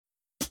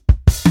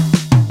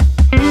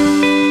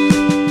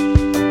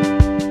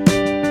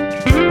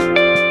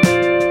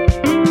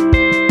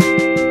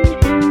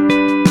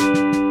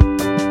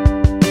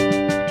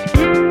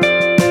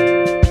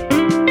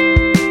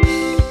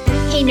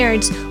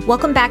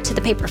Welcome back to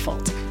The Paper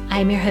Fold.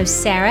 I'm your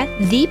host, Sarah,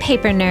 the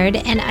paper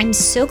nerd, and I'm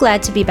so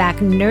glad to be back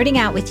nerding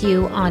out with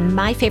you on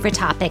my favorite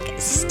topic,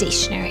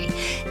 stationery.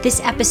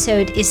 This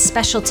episode is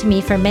special to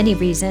me for many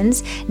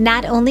reasons.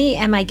 Not only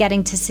am I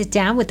getting to sit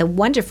down with a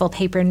wonderful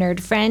paper nerd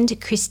friend,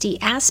 Christy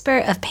Asper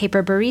of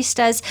Paper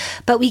Baristas,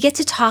 but we get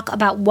to talk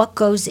about what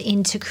goes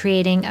into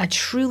creating a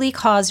truly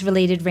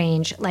cause-related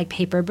range like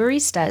Paper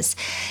Baristas.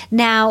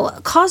 Now,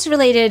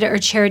 cause-related or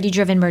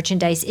charity-driven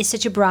merchandise is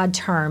such a broad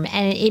term,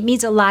 and it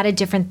means a lot of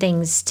different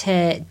things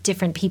to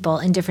different people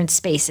in different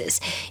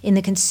spaces. In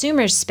the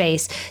consumer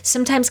space,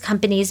 sometimes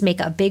companies make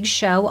a big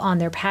show on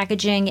their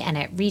packaging and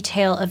at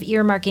retail of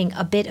earmarking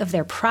a bit of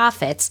their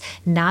profits,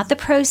 not the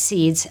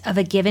proceeds of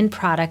a given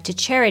product to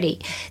charity.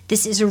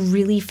 This is a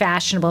really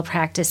fashionable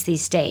practice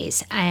these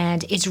days,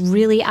 and it's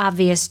really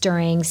obvious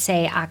during,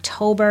 say,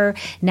 October,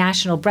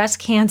 National Breast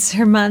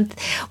Cancer Month.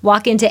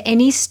 Walk into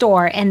any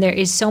store and there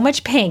is so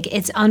much pink,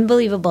 it's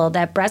unbelievable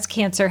that breast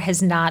cancer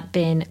has not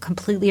been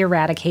completely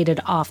eradicated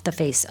off the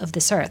face of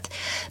this earth.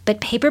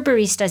 But Paper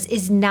Baristas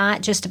is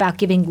not just about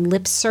giving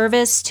lip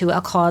service to a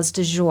cause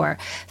du jour.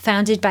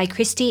 Founded by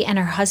Christy and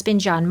her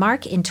husband, John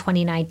Mark, in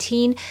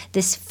 2019,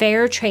 this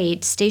fair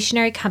trade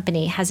stationery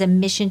company has a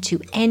mission to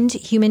end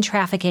human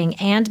trafficking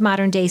and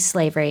modern-day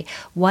slavery,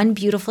 one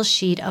beautiful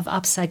sheet of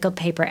upcycled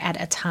paper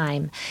at a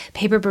time.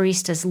 Paper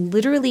Baristas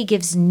literally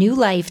gives new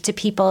life to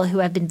people who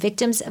have been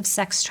victims of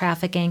sex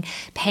trafficking,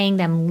 paying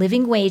them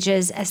living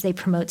wages as they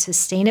promote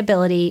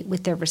sustainability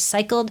with their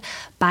recycled,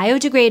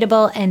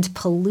 biodegradable, and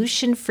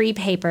pollution-free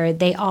paper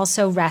they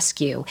also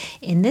rescue,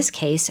 in this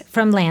case,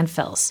 from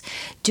landfills.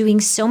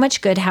 Doing so much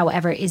good,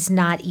 however, is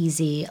not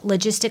easy.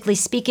 Logistically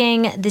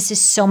speaking, this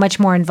is so much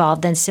more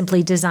involved than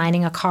simply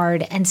designing a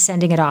card and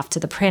sending it off to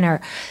the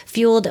printer.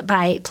 Fueled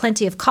by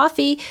plenty of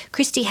coffee,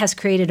 Christy has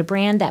created a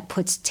brand that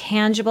puts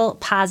tangible,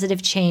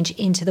 positive change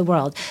into the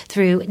world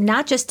through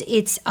not just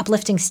its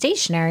uplifting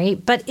stationery,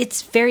 but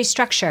its very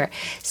structure.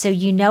 So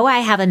you know I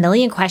have a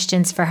million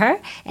questions for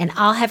her, and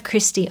I'll have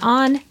Christy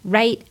on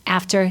right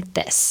after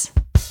this.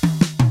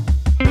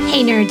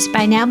 Hey nerds,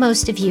 by now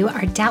most of you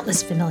are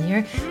doubtless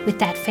familiar with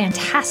that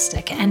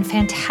fantastic and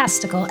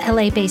fantastical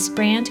LA-based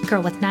brand,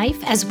 Girl with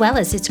Knife, as well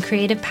as its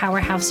creative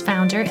powerhouse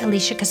founder,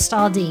 Alicia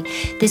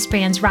Castaldi. This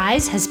brand's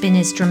rise has been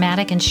as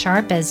dramatic and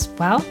sharp as,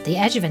 well, the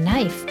edge of a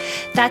knife.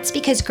 That's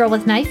because Girl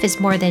with Knife is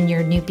more than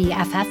your new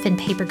BFF in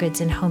paper goods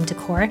and home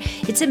decor.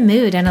 It's a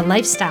mood and a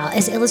lifestyle,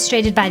 as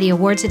illustrated by the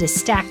awards it has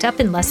stacked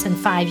up in less than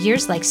 5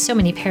 years like so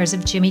many pairs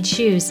of Jimmy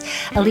Choos.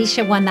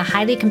 Alicia won the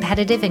highly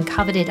competitive and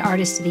coveted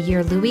Artist of the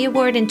Year Louis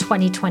Award in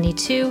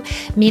 2022.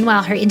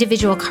 Meanwhile, her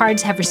individual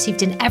cards have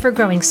received an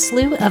ever-growing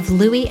slew of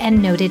Louis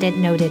and Noted at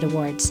Noted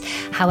awards.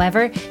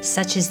 However,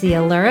 such is the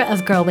allure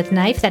of Girl with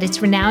Knife that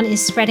its renown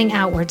is spreading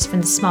outwards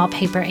from the small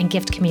paper and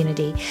gift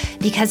community.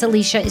 Because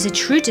Alicia is a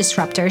true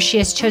disruptor, she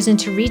has chosen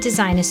to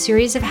redesign a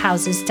series of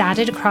houses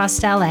dotted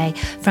across LA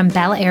from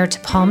Bel Air to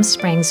Palm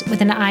Springs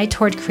with an eye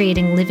toward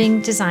creating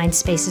living design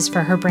spaces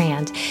for her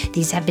brand.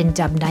 These have been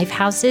dubbed Knife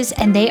Houses,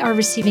 and they are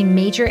receiving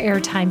major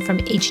airtime from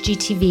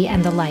HGTV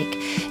and the like.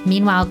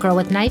 Meanwhile, Girl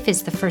with Knife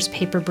is the first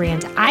paper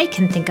brand I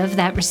can think of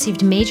that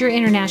received major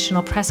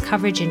international press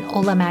coverage in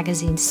Hola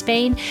Magazine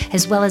Spain,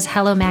 as well as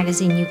Hello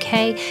Magazine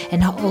UK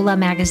and Hola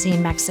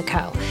Magazine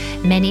Mexico.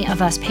 Many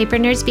of us paper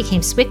nerds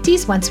became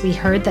Swifties once we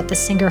heard that the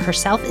singer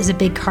herself is a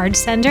big card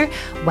sender.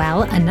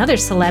 Well, another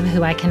celeb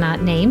who I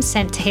cannot name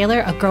sent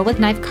Taylor a Girl with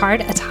Knife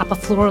card atop a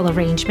floral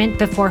arrangement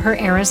before her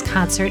Eras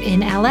concert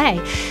in LA.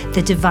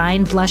 The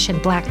divine blush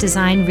and black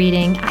design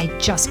reading, "I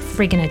just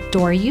friggin'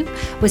 adore you,"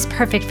 was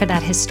perfect for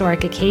that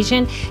historic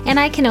occasion, and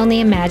I can only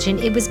imagine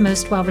it was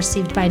most well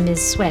received by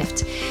Ms.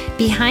 Swift.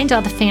 Behind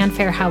all the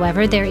fanfare,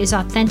 however, there is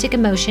authentic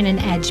emotion and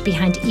edge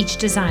behind each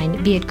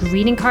design, be it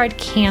greeting card,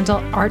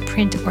 candle, art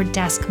print, or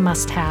desk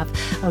must-have.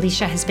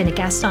 Alicia has been a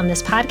guest on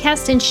this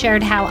podcast and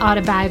shared how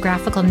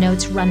autobiographical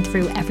notes run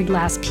through every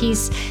last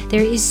piece.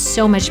 There is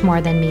so much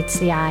more than meets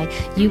the eye.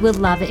 You will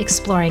love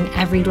exploring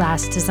every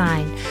last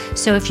design.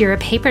 So if you're a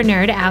paper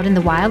nerd out in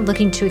the wild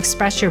looking to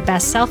express your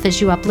best self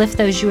as you uplift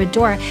those you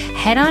adore,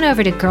 head on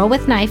over to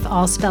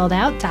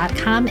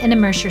girlwithknife.com and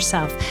immerse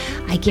yourself.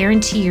 I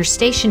guarantee your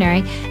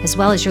stationery, as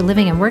well as your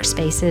living and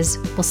workspaces,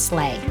 will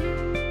slay.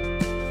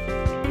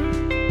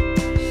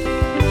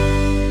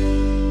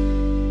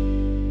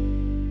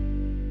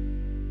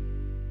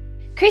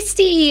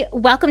 Christy,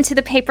 welcome to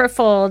the Paper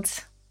Fold.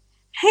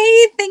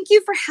 Hey, thank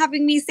you for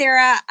having me,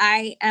 Sarah.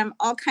 I am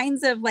all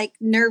kinds of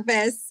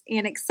nervous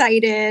and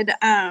excited,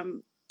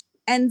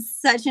 and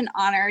such an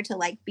honor to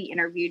be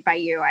interviewed by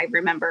you. I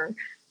remember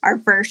our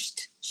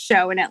first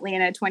show in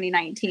Atlanta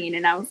 2019,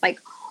 and I was like,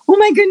 oh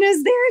my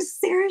goodness, there's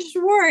Sarah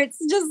Schwartz,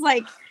 just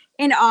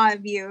in awe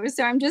of you.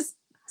 So I'm just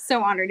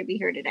so honored to be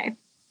here today.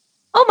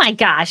 Oh my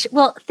gosh.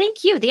 Well,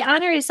 thank you. The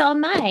honor is all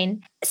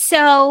mine.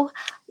 So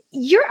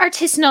your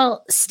artisanal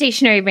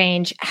stationery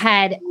range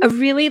had a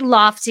really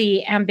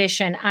lofty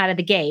ambition out of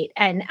the gate.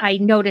 And I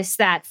noticed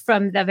that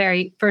from the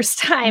very first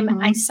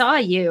time I saw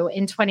you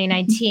in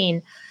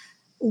 2019.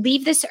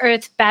 leave this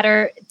earth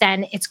better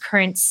than its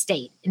current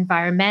state,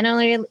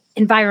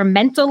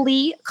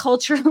 environmentally,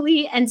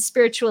 culturally, and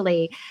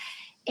spiritually.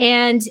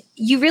 And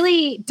you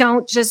really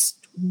don't just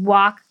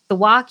walk the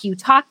walk, you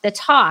talk the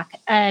talk.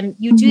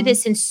 You do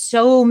this in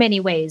so many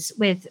ways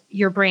with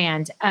your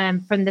brand,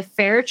 from the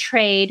fair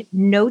trade,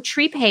 no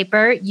tree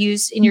paper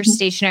used in your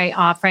stationery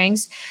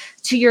offerings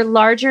to your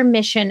larger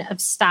mission of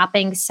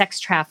stopping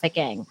sex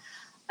trafficking.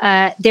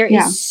 There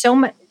is so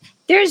much.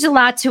 There's a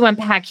lot to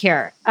unpack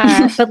here,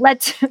 but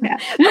let's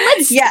start.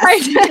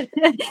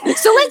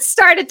 So let's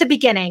start at the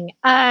beginning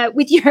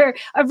with your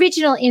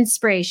original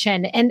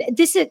inspiration, and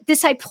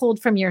this I pulled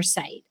from your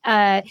site.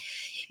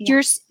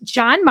 Your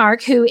John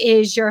Mark, who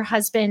is your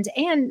husband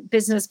and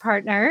business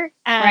partner,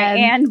 right,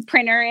 and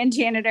printer and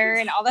janitor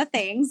and all the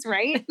things,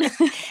 right?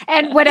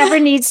 And whatever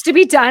needs to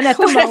be done at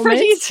the moment. Whatever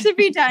needs to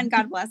be done,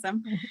 God bless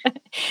him.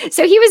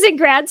 So he was in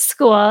grad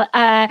school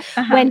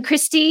when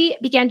Christy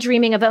began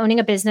dreaming of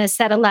owning a business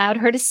that allowed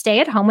her to stay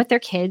at home with their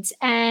kids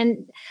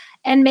and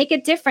make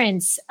a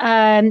difference.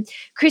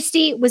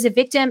 Christy was a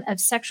victim of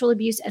sexual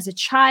abuse as a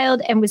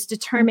child and was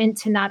determined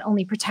to not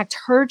only protect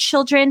her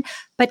children,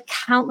 but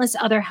countless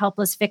other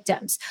helpless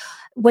victims.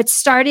 What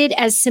started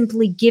as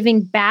simply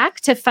giving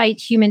back to fight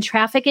human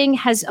trafficking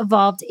has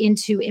evolved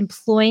into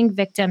employing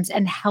victims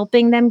and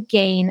helping them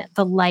gain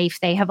the life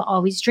they have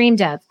always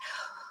dreamed of.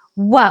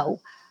 Whoa.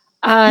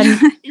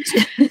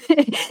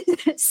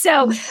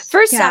 So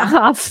first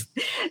off,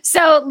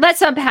 so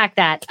let's unpack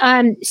that.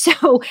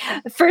 So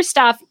first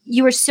off,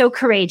 you were so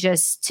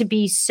courageous to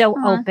be so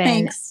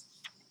open,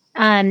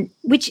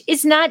 which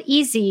is not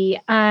easy.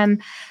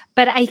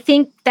 But I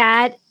think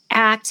that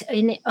act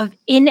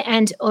in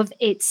and of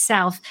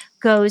itself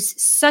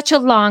goes such a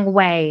long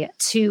way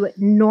to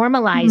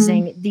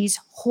normalizing these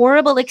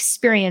horrible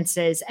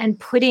experiences and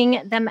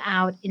putting them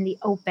out in the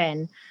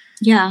open.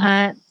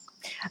 Yeah.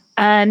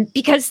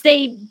 Because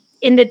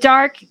in the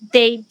dark,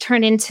 they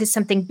turn into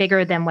something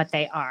bigger than what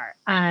they are.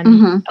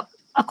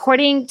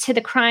 According to the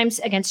Crimes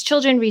Against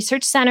Children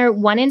Research Center,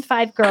 1 in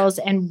 5 girls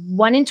and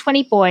 1 in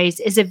 20 boys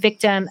is a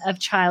victim of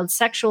child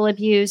sexual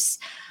abuse.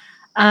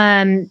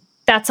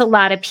 That's a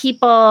lot of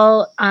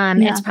people.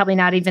 It's probably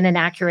not even an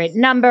accurate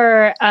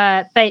number.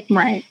 But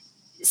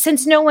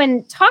since no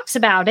one talks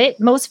about it,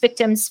 most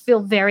victims feel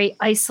very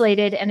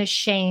isolated and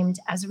ashamed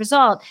as a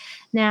result.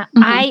 Now,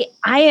 I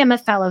am a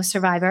fellow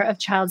survivor of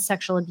child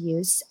sexual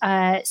abuse,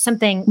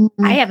 something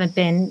I haven't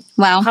been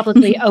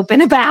publicly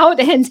open about.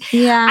 And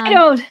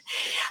I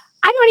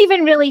don't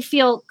even really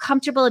feel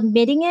comfortable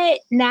admitting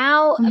it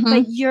now,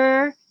 but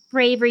your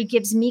bravery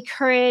gives me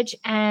courage.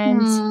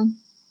 And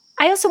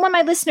I also want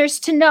my listeners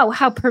to know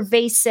how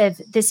pervasive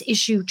this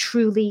issue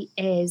truly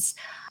is.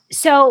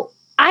 So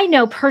I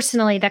know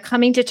personally that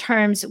coming to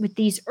terms with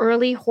these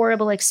early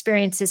horrible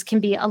experiences can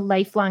be a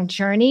lifelong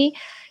journey.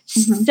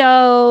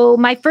 So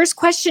my first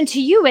question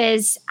to you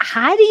is,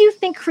 how do you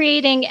think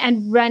creating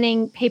and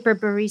running Paper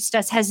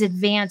Baristas has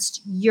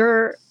advanced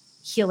your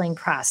healing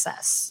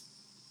process?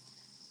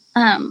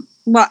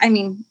 Well, I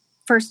mean,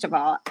 first of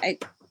all, I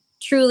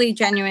truly,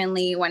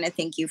 genuinely want to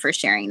thank you for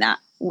sharing that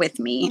with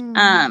me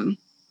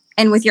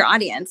and with your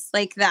audience.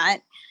 Like, that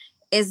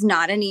is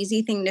not an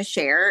easy thing to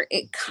share.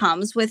 It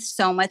comes with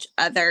so much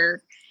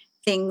other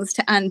things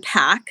to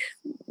unpack,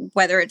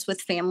 whether it's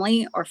with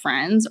family or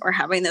friends or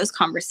having those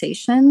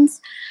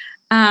conversations.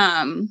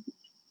 And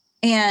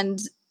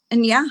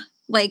yeah,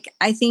 like,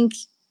 I think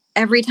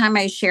every time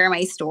I share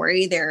my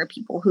story, there are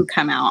people who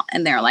come out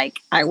and they're like,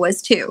 I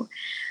was too.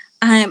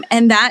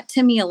 And that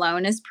to me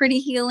alone is pretty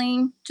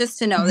healing, just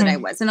to know that I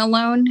wasn't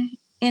alone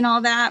in all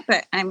that.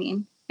 But I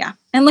mean, yeah.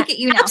 And look at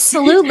you now.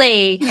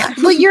 Absolutely.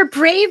 Well, your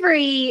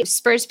bravery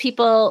spurs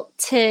people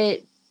to,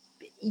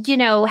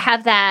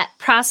 have that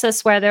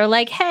process where they're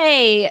like,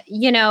 hey,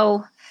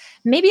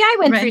 maybe I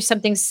went through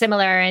something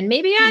similar and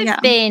maybe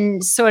I've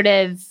been sort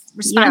of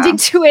responding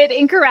to it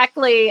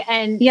incorrectly.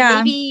 And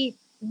maybe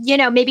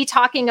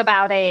talking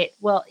about it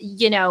will,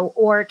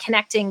 or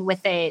connecting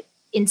with it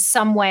in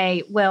some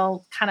way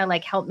will kind of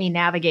like help me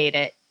navigate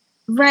it.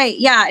 Right.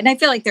 Yeah. And I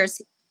feel like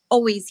there's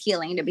always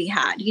healing to be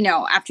had,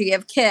 after you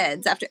have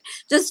kids, after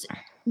just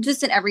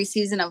in every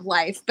season of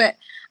life. But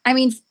I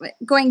mean,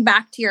 going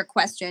back to your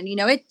question,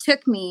 it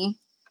took me,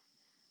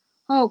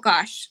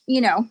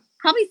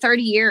 probably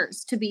 30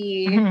 years to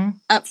be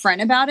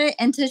upfront about it,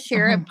 and to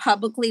share it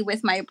publicly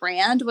with my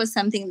brand was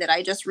something that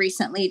I just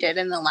recently did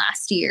in the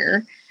last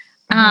year.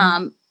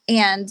 And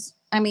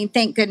I mean,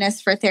 thank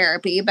goodness for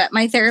therapy, but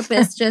my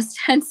therapist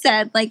just had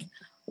said, like,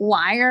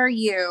 why are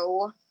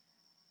you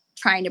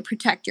trying to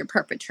protect your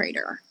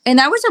perpetrator? And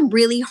that was a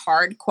really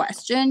hard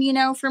question,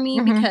 for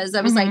me, because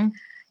I was like,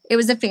 it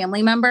was a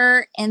family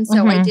member. And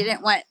so I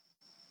didn't want,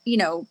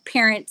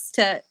 parents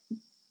to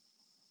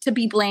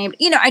be blamed.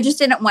 I just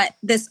didn't want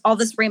all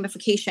this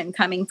ramification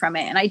coming from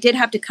it. And I did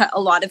have to cut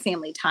a lot of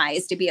family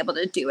ties to be able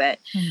to do it,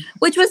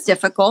 which was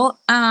difficult.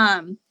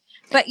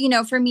 But,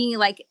 for me,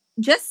 like,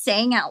 just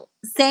saying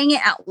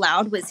it out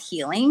loud was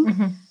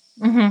healing.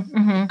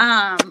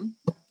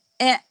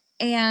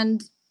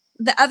 And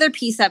the other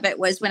piece of it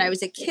was when I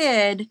was a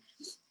kid,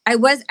 I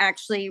was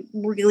actually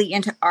really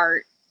into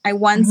art. I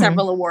won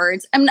several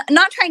awards. I'm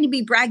not trying to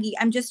be braggy.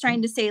 I'm just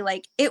trying to say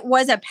like it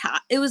was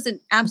an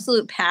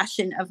absolute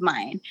passion of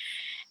mine.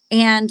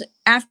 And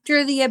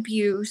after the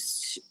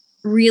abuse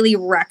really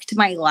wrecked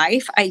my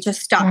life, I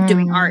just stopped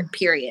doing art,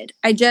 period.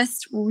 I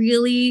just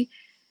really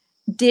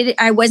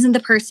I wasn't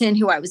the person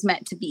who I was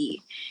meant to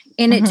be.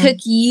 And it took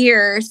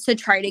years to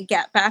try to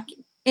get back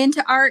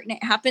into art, and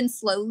it happened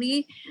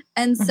slowly.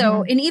 And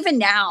so, and even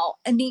now,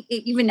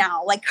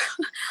 like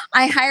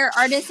I hire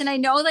artists and I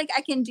know like I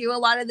can do a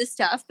lot of this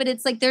stuff, but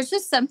it's like, there's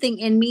just something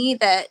in me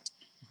that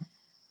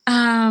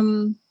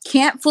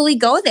can't fully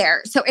go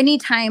there. So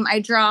anytime I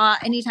draw,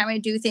 anytime I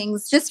do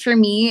things, just for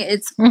me,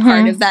 it's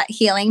part of that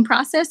healing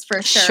process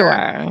for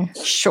sure.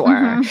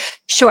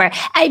 Sure.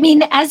 I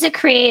mean, as a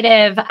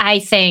creative, I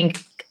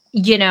think,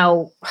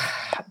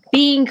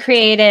 being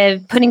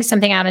creative, putting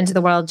something out into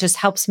the world just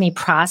helps me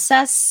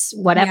process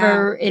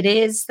whatever it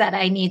is that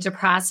I need to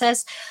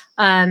process.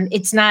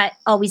 It's not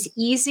always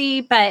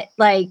easy, but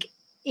like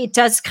it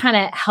does kind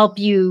of help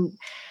you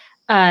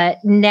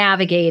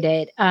navigate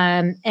it.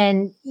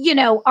 And,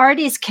 art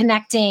is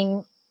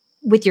connecting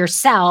with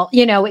yourself,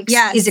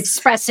 is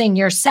expressing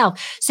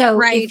yourself. So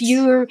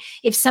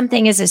if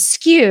something is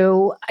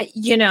askew,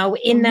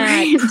 in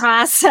that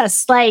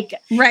process, like,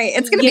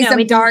 it's going to be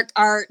some dark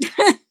art.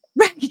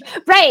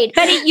 Right.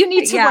 But you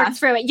need to work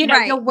through it.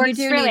 You'll work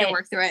through it.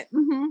 Work through it.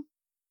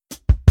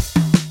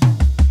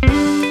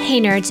 Hey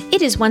nerds,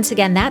 it is once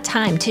again that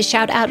time to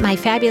shout out my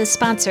fabulous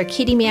sponsor,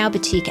 Kitty Meow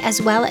Boutique, as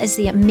well as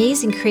the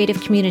amazing creative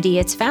community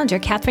its founder,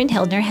 Catherine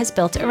Hildner, has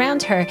built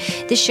around her.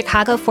 This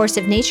Chicago force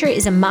of nature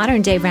is a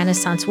modern-day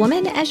Renaissance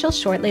woman, as you'll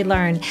shortly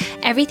learn.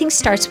 Everything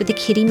starts with the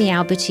Kitty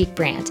Meow Boutique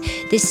brand.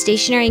 This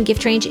stationery and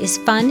gift range is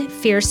fun,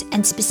 fierce,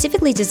 and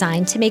specifically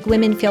designed to make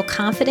women feel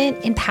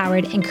confident,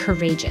 empowered, and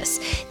courageous.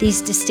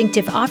 These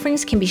distinctive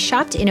offerings can be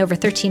shopped in over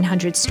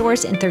 1,300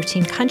 stores in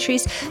 13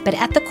 countries, but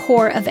at the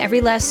core of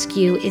every last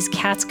SKU is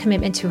Kat's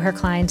commitment to her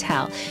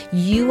clientele.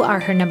 You are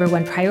her number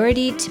one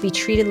priority, to be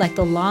treated like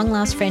the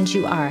long-lost friend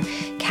you are.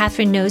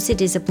 Catherine knows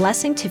it is a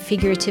blessing to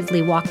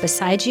figuratively walk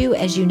beside you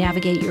as you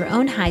navigate your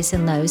own highs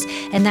and lows,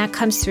 and that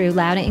comes through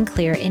loud and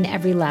clear in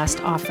every last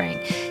offering.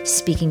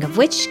 Speaking of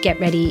which, get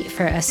ready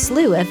for a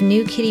slew of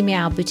new Kitty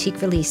Meow Boutique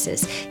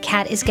releases.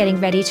 Kat is getting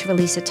ready to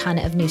release a ton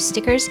of new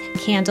stickers,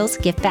 candles,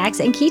 gift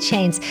bags, and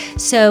keychains.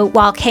 So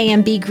while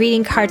KMB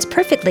greeting cards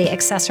perfectly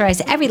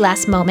accessorize every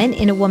last moment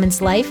in a woman's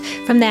life,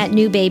 from that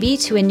new baby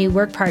to a new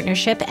work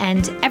partnership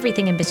and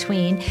everything in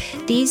between,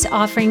 these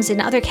offerings in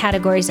other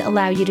categories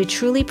allow you to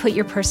truly put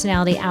your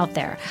personality out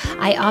there.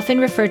 I often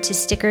refer to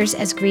stickers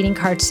as greeting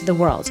cards to the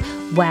world.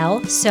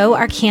 Well, so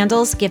are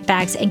candles, gift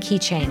bags, and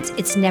keychains.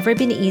 It's never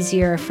been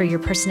easier for your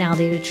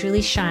personality to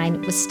truly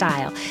shine with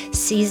style,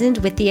 seasoned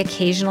with the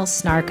occasional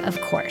snark, of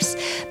course.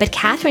 But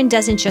Catherine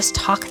doesn't just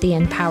talk the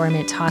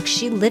empowerment talk,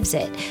 she lives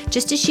it.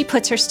 Just as she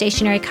puts her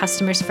stationery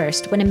customers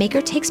first, when a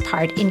maker takes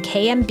part in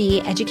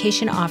KMB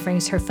education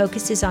offerings, her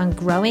focus is on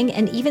growing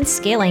and even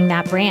scaling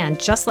that brand,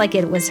 just like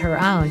it was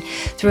her own.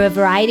 Through a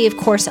variety of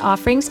course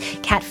offerings,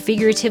 Kat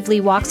figuratively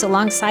walks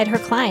alongside her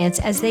clients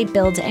as they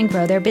build and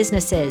grow their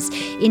businesses.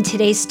 In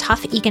today's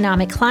tough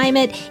economic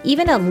climate,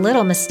 even a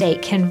little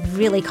mistake can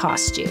really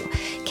cost you.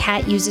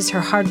 Kat uses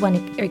her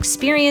hard-won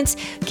experience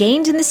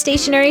gained in the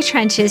stationery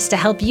trenches to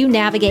help you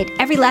navigate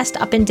every last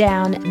up and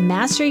down,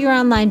 master your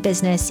online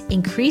business,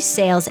 increase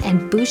sales,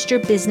 and boost your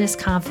business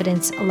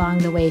confidence along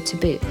the way to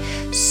boot.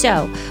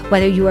 So,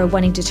 whether you are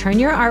wanting to turn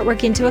your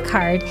artwork into a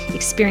card,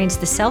 experience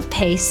the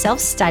self-paced,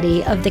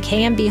 self-study of the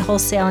KMB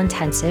Wholesale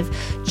Intensive,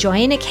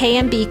 join a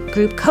KMB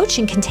group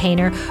coaching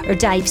container, or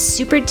dive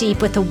super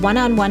deep with a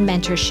one-on-one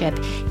mentorship,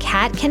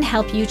 Kat can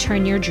help you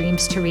turn your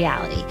dreams to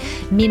reality.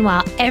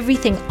 Meanwhile,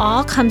 everything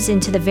all comes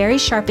into the very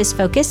sharpest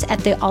focus at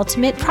the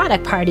Ultimate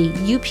Product Party,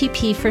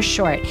 UPP for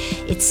short.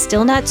 It's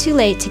still not too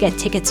late to get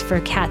tickets for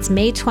Kat's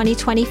May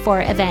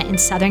 2024 event in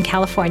Southern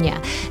California.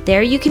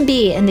 There you can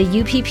be in the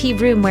UPP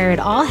room where it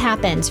all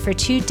happens for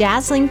 2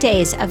 dazzling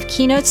days of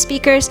keynote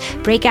speakers,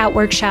 breakout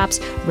workshops,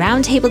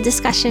 roundtable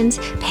discussions,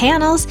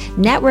 panels,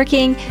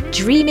 networking,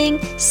 dreaming,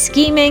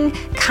 scheming,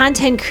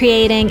 content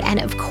creating, and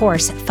of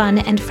course, fun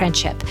and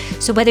friendship.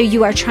 So whether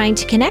you are trying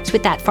to connect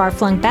with that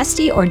far-flung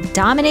bestie or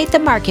dominate the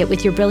market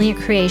with your brilliant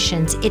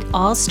creations, it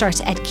all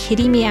starts at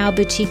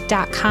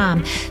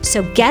kittymeowboutique.com.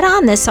 So get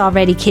on this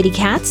already, kitty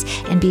cats,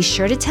 and be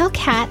sure to tell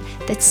Kat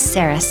that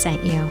Sarah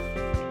sent you.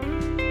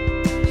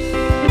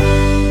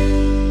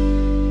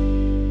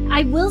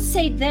 I will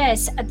say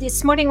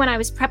this morning when I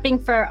was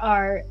prepping for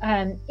our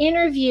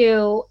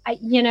interview,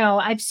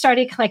 I've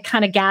started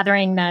kind of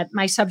gathering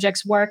my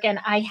subject's work, and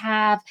I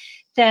have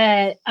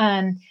the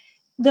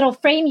little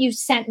frame you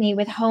sent me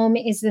with home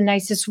is the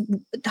nicest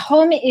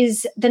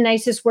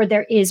word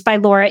there is by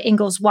Laura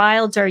Ingalls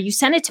Wilder. You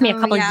sent it to me a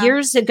couple of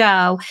years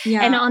ago.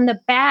 Yeah. And on the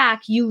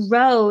back you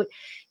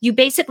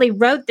basically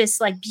wrote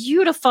this like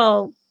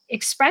beautiful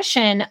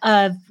expression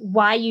of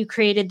why you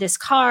created this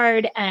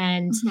card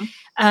and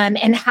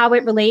how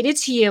it related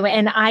to you.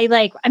 And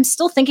I'm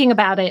still thinking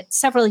about it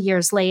several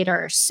years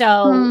later.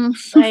 So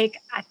I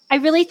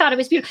really thought it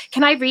was beautiful.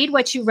 Can I read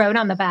what you wrote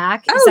on the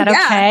back? Is that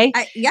okay?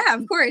 Yeah,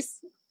 of course.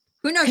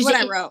 Who knows what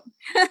I wrote?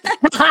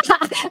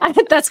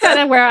 That's kind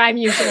of where I'm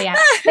usually at.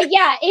 But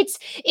yeah,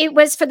 it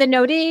was for the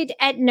noted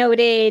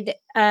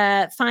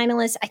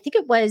finalists. I think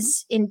it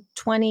was in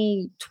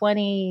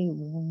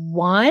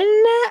 2021,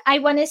 I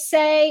want to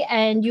say.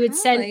 And you had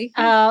sent, it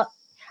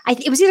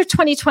was either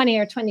 2020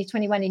 or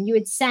 2021. And you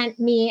had sent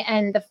me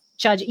and the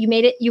judge, you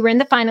were in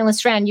the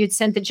finalist round. You'd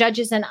sent the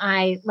judges and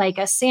I like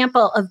a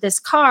sample of this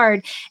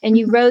card and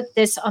you wrote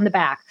this on the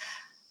back.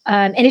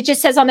 And it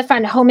just says on the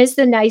front, home is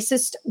the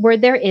nicest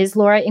word there is,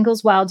 Laura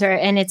Ingalls Wilder.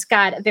 And it's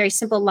got a very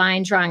simple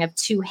line drawing of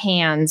two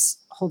hands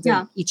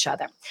holding each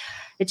other.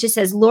 It just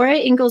says, Laura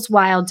Ingalls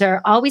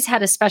Wilder always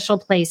had a special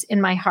place in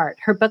my heart.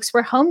 Her books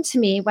were home to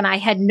me when I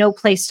had no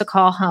place to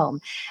call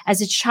home. As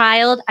a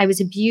child, I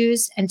was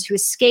abused, and to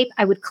escape,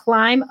 I would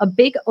climb a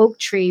big oak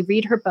tree,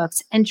 read her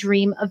books, and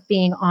dream of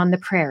being on the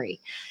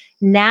prairie.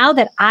 Now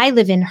that I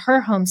live in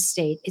her home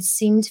state, it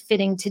seemed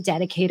fitting to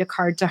dedicate a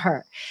card to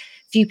her.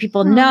 Few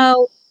people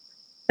know,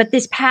 but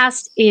this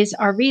past is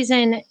our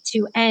reason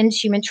to end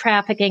human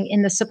trafficking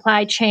in the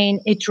supply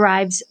chain. It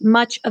drives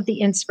much of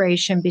the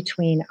inspiration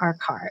behind our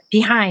cards.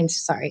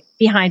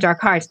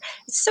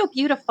 It's so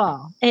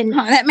beautiful. And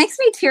that makes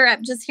me tear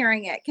up just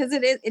hearing it, because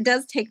it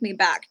does take me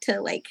back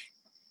to like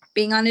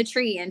being on a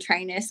tree and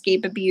trying to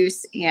escape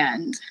abuse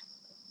and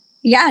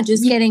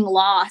just getting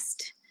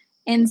lost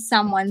in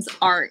someone's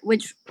art,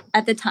 which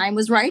at the time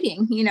was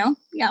writing,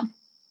 Yeah.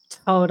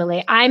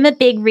 Totally. I'm a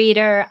big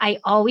reader. I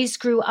always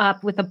grew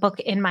up with a book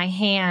in my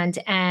hand,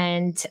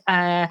 and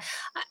I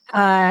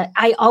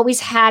always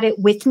had it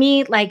with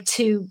me, like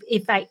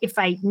if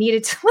I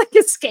needed to like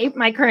escape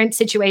my current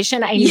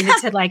situation, I needed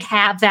to like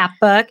have that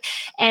book.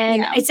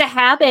 And it's a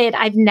habit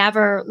I've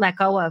never let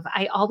go of.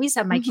 I always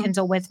have my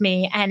Kindle with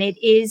me, and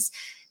it is,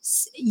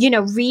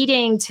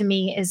 reading to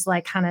me is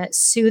like kind of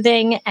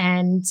soothing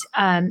and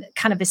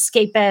kind of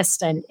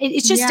escapist, and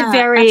it's just a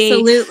very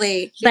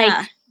absolutely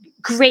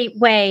great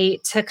way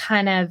to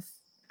kind of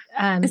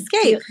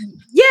escape.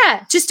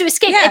 Just to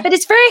escape. But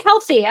it's very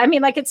healthy. I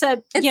mean, like it's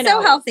so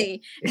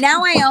healthy.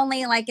 Now I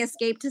only like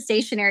escape to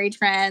Stationery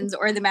Trends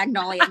or the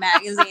Magnolia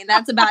magazine.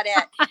 That's about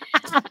it.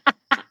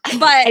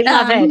 But I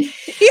love it.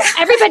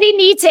 Everybody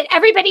needs it.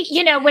 Everybody,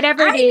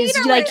 whatever it is,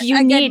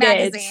 you need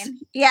it. Magazine.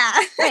 Yeah,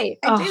 right.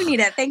 I do need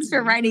it. Thanks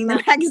for writing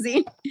the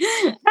magazine.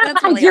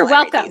 That's really You're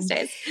welcome. These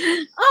days.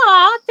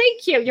 Oh,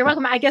 thank you. You're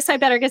welcome. I guess I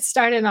better get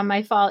started on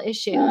my fall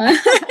issue.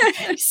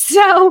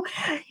 So,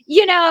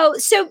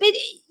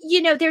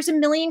 there's a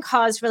million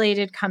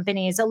cause-related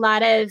companies. A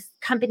lot of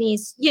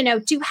companies,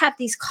 do have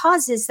these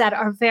causes that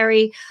are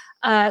very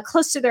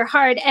close to their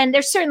heart. And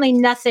there's certainly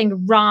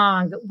nothing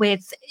wrong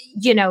with,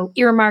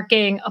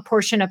 earmarking a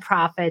portion of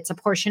profits, a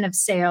portion of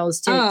sales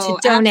to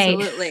donate.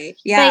 Absolutely.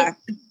 Yeah.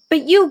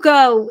 But you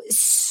go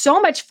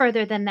so much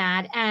further than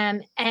that.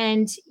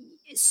 And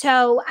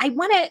so I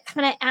want to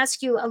kind of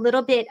ask you a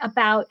little bit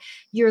about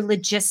your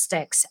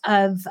logistics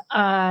of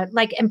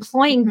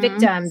employing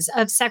victims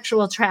of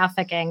sexual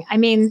trafficking. I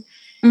mean,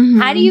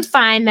 how do you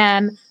find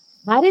them?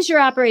 How does your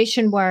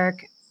operation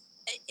work?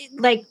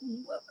 Like,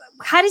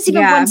 how does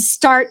even one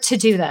start to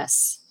do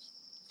this?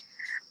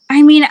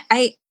 I mean,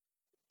 I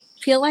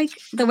feel like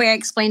the way I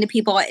explain to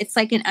people, it's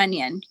like an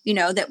onion,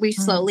 that we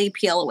slowly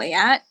peel away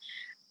at.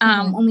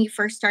 When we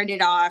first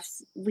started off,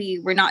 we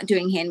were not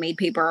doing handmade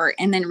paper,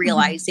 and then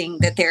realizing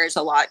that there's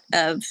a lot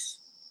of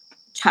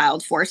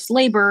child forced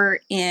labor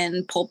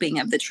in pulping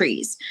of the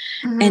trees.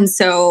 And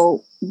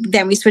so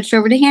then we switched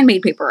over to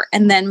handmade paper,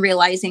 and then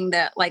realizing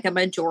that like a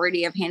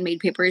majority of handmade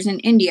paper is in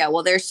India.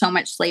 Well, there's so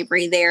much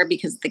slavery there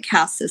because of the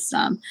caste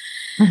system.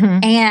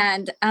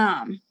 And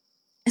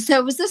so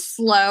it was a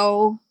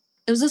slow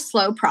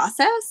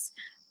process.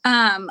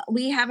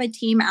 We have a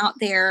team out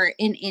there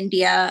in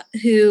India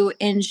who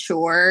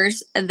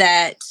ensures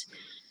that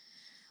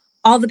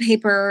all the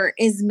paper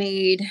is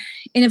made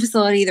in a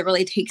facility that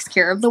really takes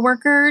care of the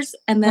workers.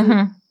 And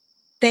then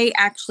they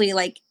actually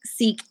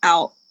seek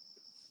out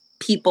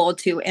people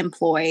to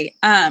employ.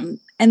 And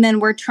then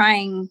we're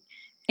trying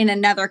in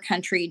another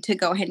country to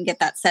go ahead and get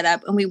that set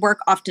up. And we work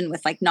often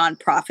with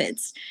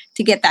nonprofits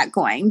to get that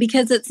going,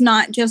 because it's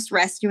not just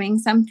rescuing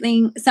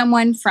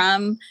someone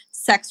from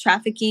sex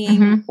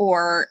trafficking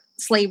or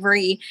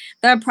slavery.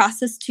 The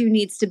process too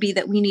needs to be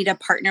that we need to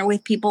partner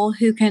with people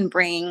who can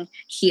bring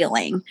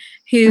healing,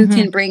 who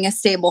can bring a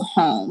stable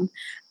home.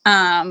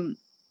 And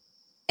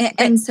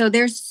so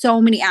there's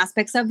so many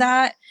aspects of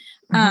that.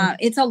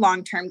 It's a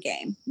long-term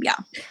game. Yeah.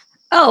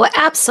 Oh,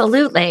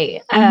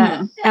 absolutely.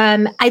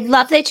 I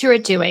love that you're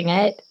doing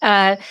it.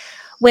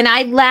 When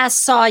I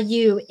last saw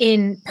you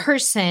in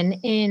person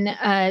in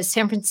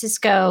San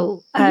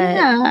Francisco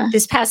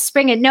this past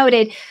spring, it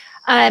noted,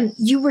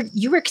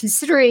 You were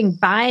considering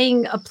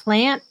buying a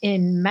plant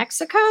in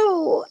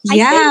Mexico?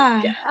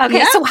 Yeah. Okay.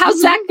 Yeah. So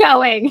how's that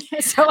going?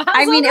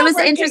 It was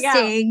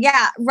interesting.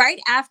 Yeah. Right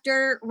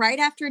after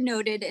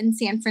Noted in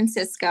San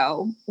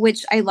Francisco,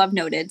 which I love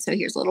Noted. So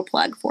here's a little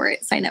plug for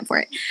it. Sign up for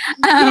it.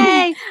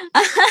 Yay.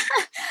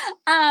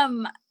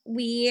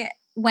 We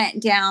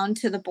went down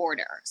to the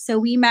border. So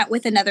we met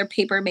with another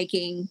paper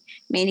making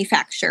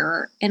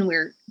manufacturer, and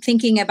we're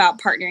thinking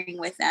about partnering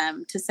with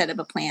them to set up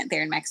a plant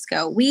there in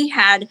Mexico. We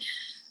had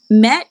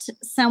met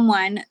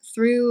someone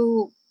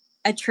through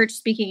a church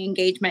speaking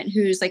engagement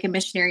who's like a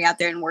missionary out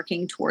there and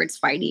working towards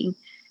fighting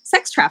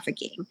sex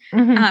trafficking.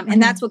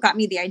 And that's what got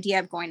me the idea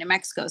of going to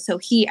Mexico. So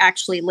he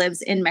actually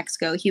lives in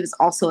Mexico. He was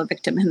also a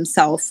victim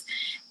himself.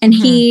 And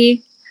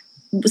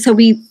so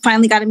we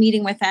finally got a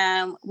meeting with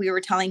him. We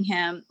were telling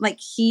him, like,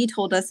 he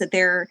told us that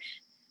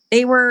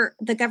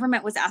the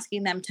government was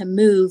asking them to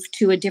move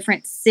to a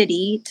different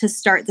city to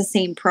start the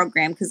same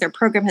program, because their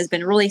program has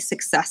been really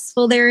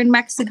successful there in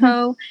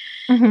Mexico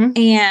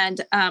and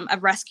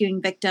of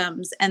rescuing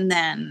victims and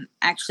then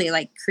actually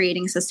like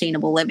creating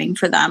sustainable living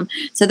for them.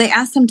 So they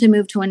asked them to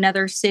move to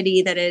another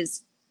city that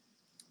is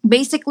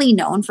basically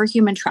known for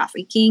human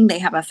trafficking. They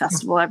have a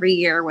festival every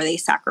year where they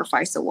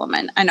sacrifice a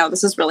woman. I know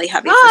this is really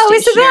heavy. Oh,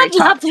 isn't that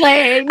lovely?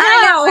 No.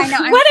 I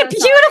know. What a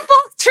beautiful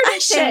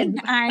tradition.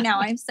 I know.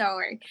 I'm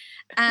sorry.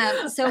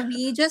 So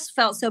we just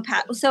felt so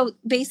So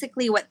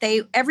basically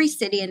every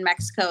city in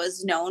Mexico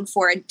is known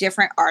for a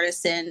different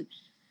artisan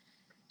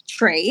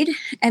trade.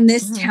 And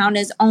this town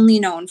is only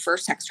known for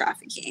sex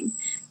trafficking.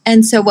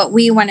 And so what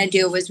we want to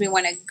do is we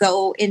want to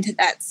go into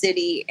that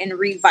city and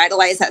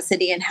revitalize that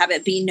city and have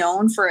it be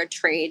known for a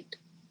trade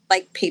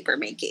like paper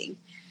making.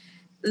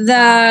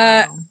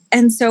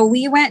 And so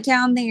we went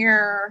down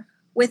there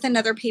with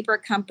another paper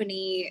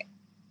company.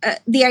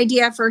 The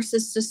idea first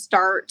is to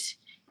start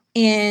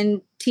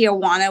in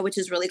Tijuana, which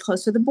is really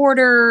close to the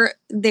border.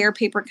 Their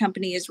paper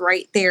company is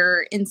right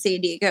there in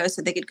San Diego,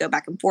 so they could go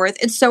back and forth.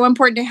 It's so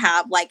important to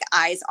have like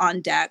eyes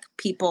on deck,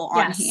 people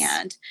on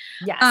hand.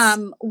 Yes.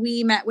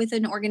 We met with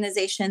an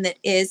organization that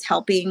is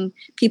helping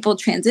people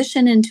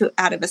transition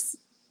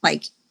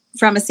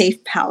from a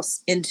safe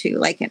house into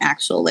like an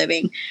actual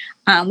living.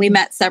 We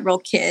met several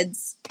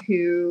kids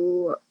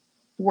who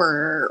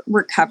were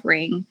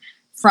recovering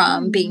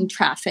from being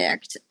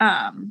trafficked,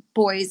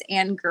 boys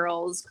and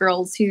girls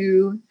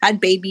who had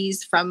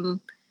babies from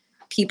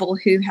people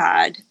who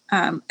had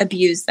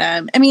abused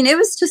them. I mean, it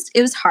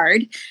was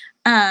hard.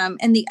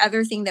 And the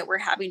other thing that we're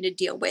having to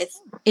deal with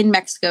in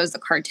Mexico is the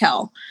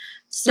cartel.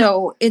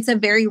 So it's a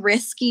very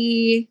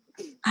risky,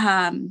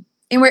 and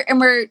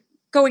we're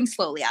going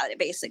slowly at it,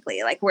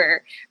 basically. Like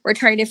we're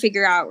trying to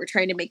figure out, we're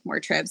trying to make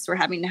more trips. We're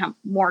having to have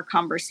more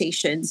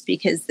conversations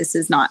because this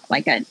is not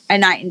like a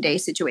night and day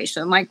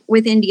situation. Like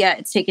with India,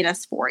 it's taken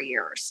us 4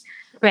 years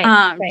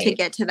to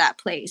get to that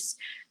place.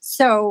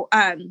 So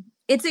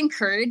it's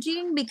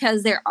encouraging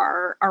because there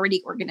are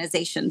already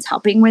organizations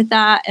helping with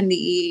that. And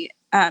the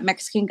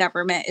Mexican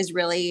government is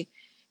really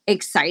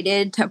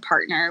excited to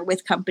partner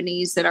with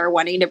companies that are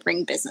wanting to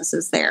bring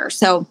businesses there.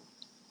 So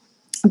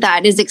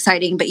that is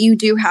exciting, but you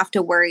do have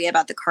to worry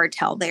about the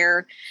cartel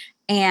there.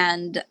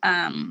 And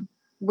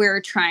we're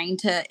trying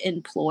to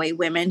employ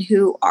women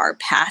who are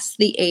past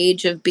the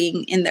age of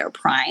being in their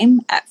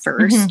prime at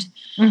first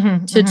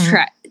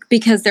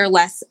because they're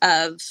less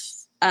of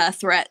a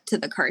threat to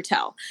the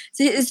cartel.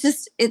 So it's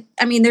just,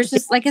 there's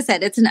just, like I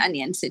said, it's an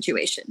onion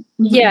situation.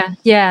 Yeah.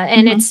 Yeah.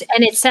 And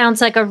it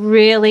sounds like a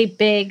really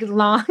big,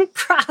 long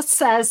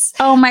process.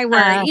 Oh my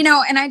word.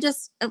 And I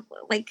just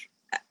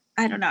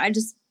I don't know. I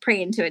just pray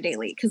into it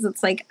daily because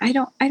it's like, I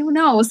don't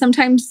know.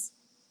 Sometimes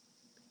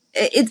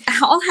it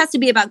all has to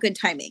be about good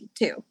timing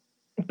too.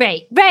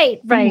 Right.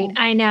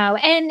 I know.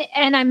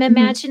 And I'm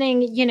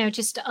imagining,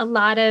 just a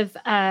lot of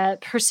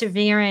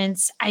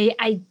perseverance.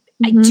 I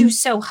do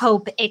so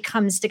hope it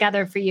comes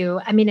together for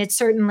you. I mean, it's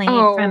certainly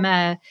from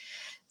a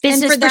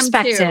business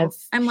perspective.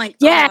 I'm like,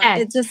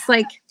 it's just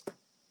like,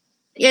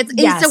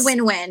 it's a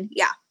win-win.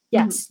 Yeah.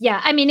 Yes. Yeah.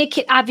 I mean, it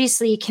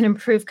can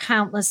improve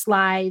countless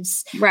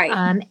lives. Right.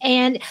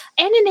 And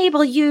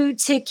enable you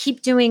to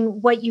keep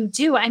doing what you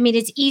do. I mean,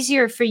 it's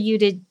easier for you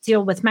to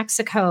deal with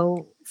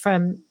Mexico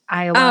from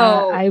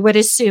Iowa, I would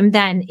assume,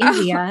 than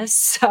India.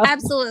 So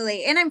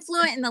absolutely. And I'm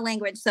fluent in the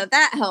language, so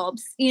that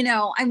helps.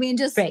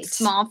 Just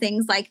small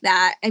things like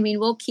that. I mean,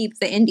 we'll keep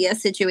the India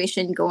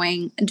situation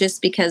going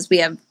just because we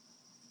have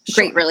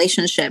great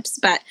relationships.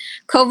 But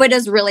COVID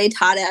has really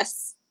taught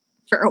us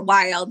for a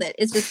while that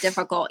it's just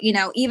difficult.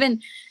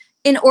 Even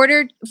in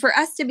order for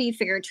us to be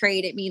fair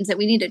trade, it means that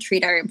we need to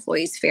treat our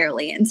employees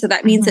fairly. And so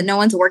that means that no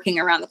one's working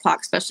around the clock,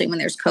 especially when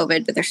there's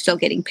COVID, but they're still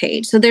getting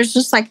paid. So there's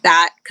just like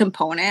that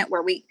component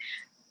where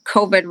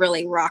COVID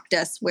really rocked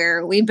us,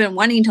 where we've been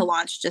wanting to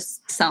launch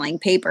just selling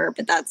paper,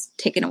 but that's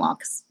taken a while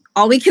because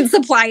all we can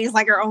supply is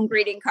like our own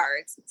greeting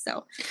cards.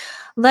 So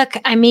look,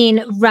 I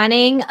mean,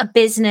 running a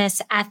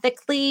business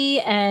ethically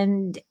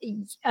and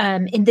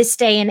in this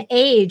day and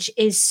age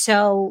is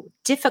so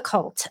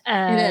difficult.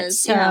 It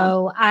is.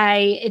 So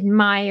I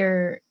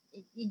admire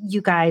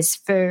you guys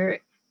for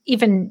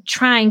even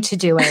trying to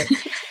do it.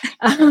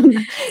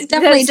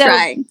 Definitely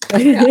trying.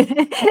 Yeah.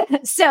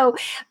 So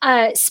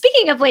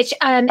speaking of which,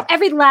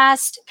 every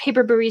last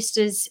Paper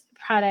Baristas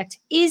product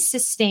is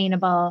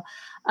sustainable,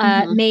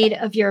 made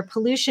of your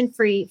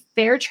pollution-free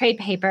fair trade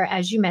paper,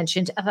 as you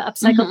mentioned, of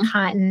upcycled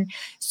cotton.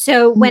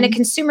 So when a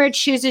consumer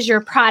chooses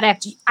your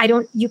product,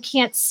 you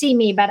can't see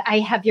me, but I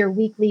have your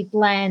weekly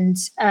blend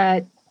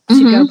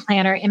to-go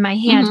planner in my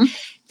hand.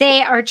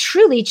 They are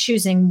truly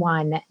choosing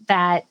one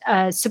that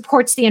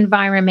supports the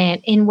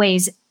environment in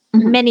ways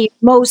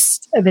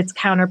most of its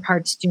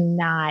counterparts do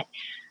not.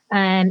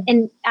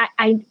 And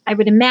I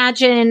would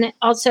imagine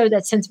also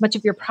that since much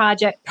of your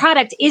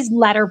product is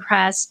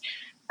letterpress,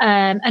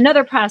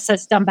 another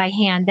process done by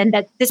hand, then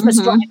that this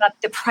must drive up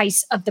the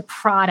price of the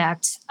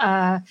product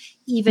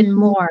even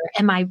more.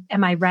 Am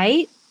I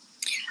right?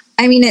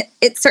 I mean,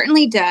 it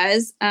certainly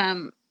does.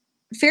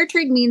 Fair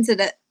trade means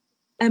that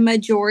a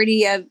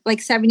majority of like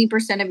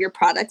 70% of your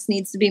products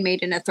needs to be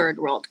made in a third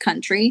world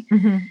country,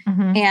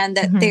 and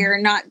that they're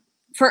not.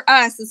 For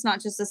us, it's not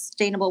just a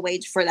sustainable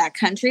wage for that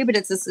country, but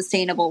it's a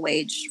sustainable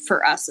wage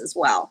for us as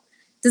well.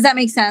 Does that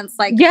make sense?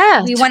 Like,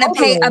 we want to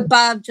pay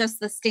above just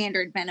the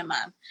standard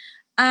minimum.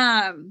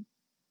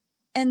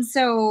 And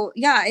so,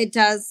 it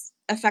does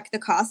affect the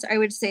cost. I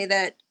would say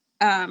that,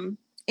 and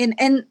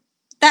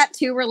that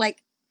too, we're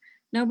like,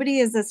 nobody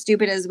is as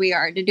stupid as we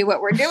are to do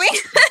what we're doing.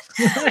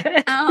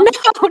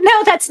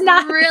 No, that's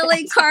not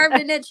really carved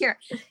a niche here.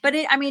 But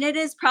it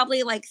is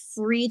probably like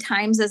 3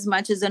 times as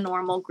much as a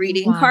normal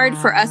greeting card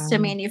for us to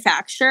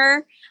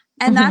manufacture.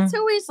 And that's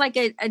always like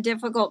a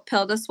difficult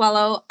pill to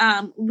swallow.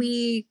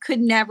 We could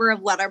never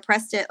have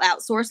letterpressed it,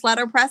 outsourced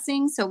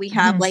letterpressing. So we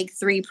have like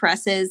 3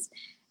 presses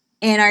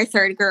in our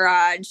third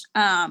garage.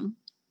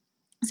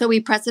 So we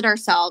press it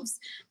ourselves.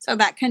 So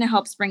that kind of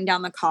helps bring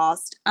down the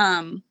cost.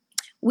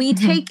 We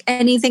take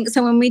anything.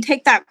 So when we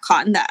take that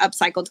cotton, that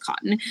upcycled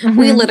cotton,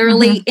 we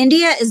literally,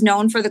 India is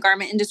known for the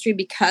garment industry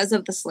because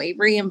of the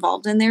slavery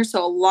involved in there.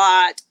 So a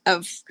lot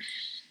of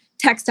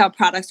textile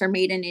products are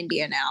made in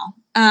India now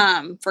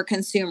for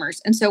consumers.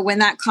 And so when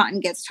that cotton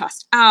gets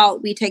tossed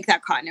out, we take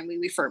that cotton and we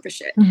refurbish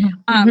it.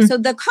 So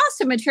the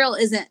cost of material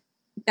isn't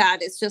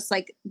bad. It's just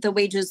like the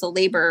wages, the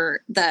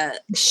labor,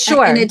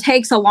 and it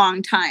takes a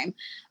long time.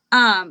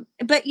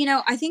 But,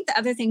 I think the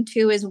other thing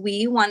too is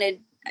we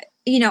wanted,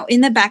 in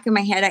the back of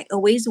my head, I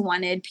always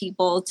wanted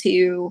people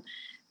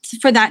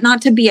for that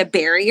not to be a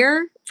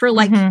barrier for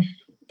like,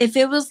 if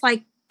it was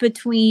like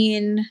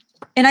between,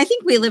 and I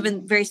think we live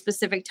in very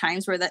specific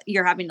times where that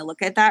you're having to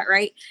look at that,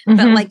 right?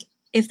 But like,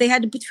 if they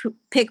had to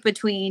pick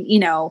between,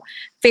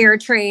 fair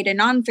trade and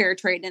non-fair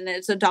trade, and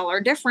it's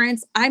 $1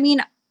 difference, I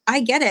mean,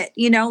 I get it.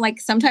 Like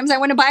sometimes I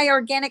want to buy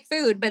organic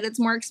food, but it's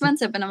more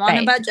expensive and I'm on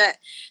a budget.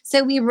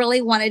 So we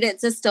really wanted it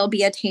to still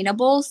be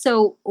attainable.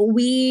 So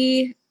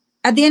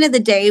at the end of the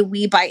day,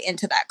 we buy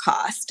into that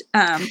cost.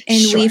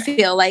 We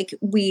feel like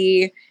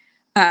we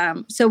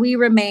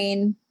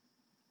remain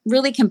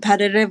really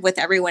competitive with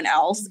everyone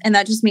else. And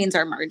that just means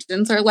our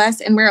margins are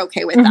less, and we're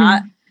okay with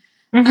that.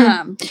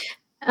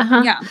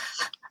 Yeah.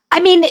 I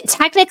mean,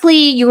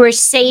 technically you were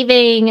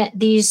saving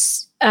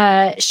these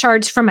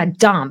shards from a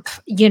dump.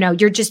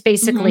 You're just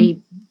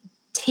basically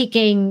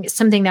taking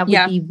something that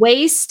would be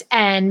waste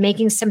and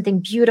making something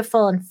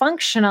beautiful and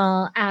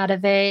functional out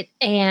of it.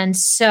 And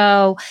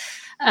so,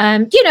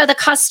 the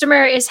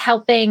customer is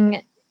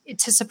helping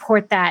to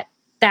support that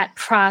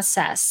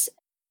process.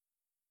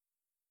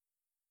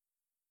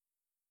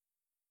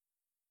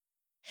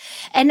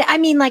 And I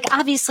mean, like,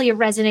 obviously it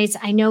resonates.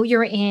 I know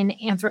you're in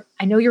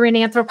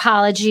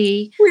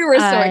anthropology. We were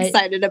so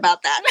excited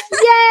about that.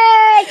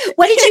 Yay!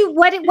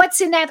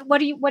 What's in that? What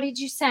did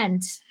you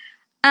send?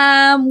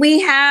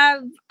 We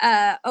have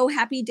Oh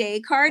Happy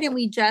Day card, and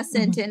we just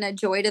sent in a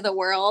Joy to the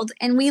World.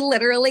 And we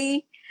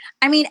literally,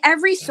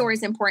 every store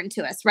is important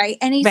to us, right?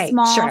 Any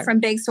small from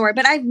big store,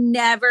 but I've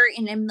never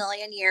in a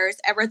million years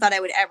ever thought I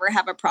would ever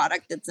have a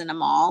product that's in a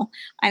mall.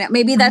 I know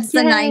maybe that's the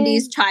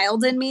 90s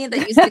child in me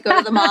that used to go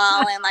to the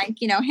mall and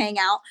hang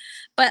out.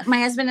 But my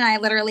husband and I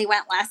literally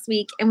went last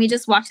week and we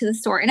just walked to the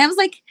store and I was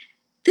like,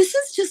 this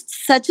is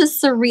just such a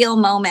surreal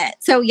moment.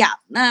 So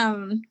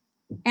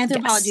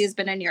anthropology has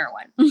been a near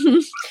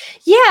one.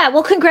 Yeah.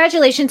 Well,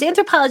 congratulations.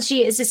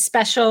 Anthropology is a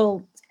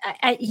special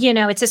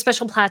it's a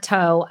special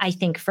plateau, I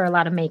think, for a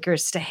lot of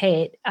makers to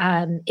hit.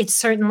 It's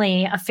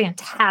certainly a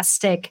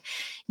fantastic,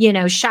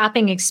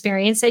 shopping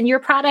experience. And your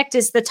product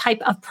is the type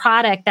of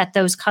product that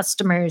those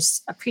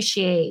customers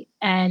appreciate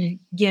and,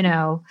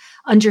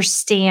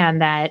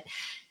 understand that,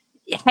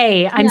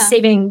 hey, I'm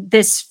saving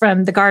this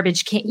from the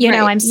garbage can,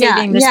 I'm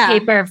saving this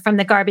paper from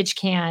the garbage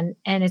can,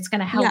 and it's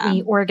going to help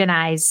me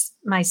organize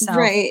myself.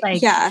 Right.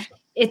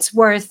 It's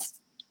worth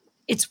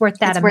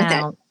that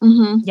amount.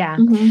 Yeah.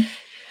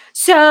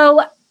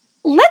 So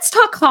let's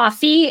talk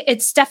coffee.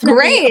 It's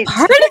definitely a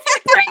part of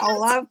it. I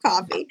love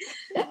coffee.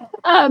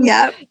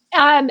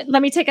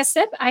 Let me take a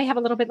sip. I have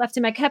a little bit left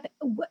in my cup.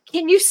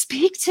 Can you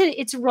speak to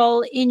its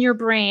role in your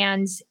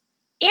brand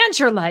and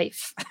your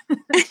life?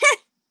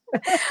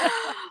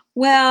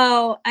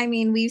 Well, I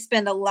mean, we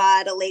spend a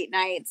lot of late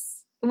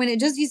nights when it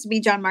just used to be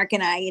John Mark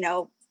and I,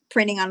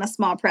 printing on a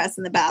small press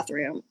in the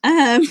bathroom,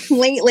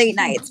 late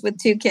nights with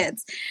 2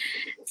 kids.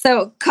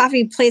 So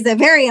coffee plays a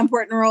very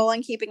important role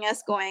in keeping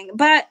us going.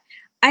 But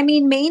I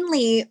mean,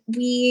 mainly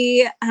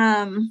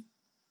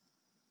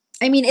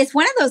it's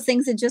one of those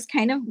things that just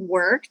kind of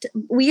worked.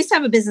 We used to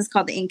have a business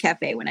called the Ink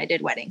Cafe when I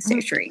did wedding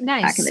stationery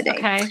back in the day.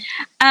 Okay.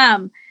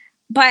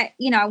 But,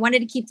 I wanted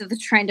to keep the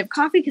trend of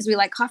coffee because we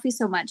like coffee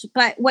so much.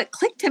 But what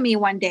clicked to me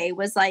one day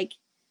was like,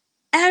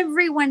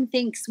 everyone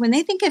thinks when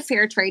they think of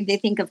fair trade, they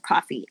think of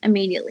coffee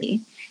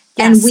immediately.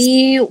 Yes. And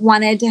we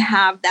wanted to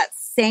have that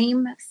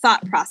same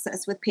thought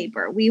process with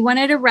paper. We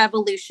wanted to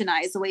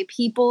revolutionize the way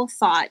people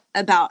thought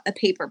about a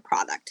paper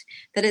product,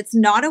 that it's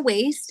not a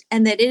waste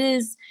and that it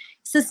is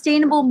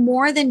sustainable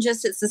more than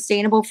just it's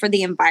sustainable for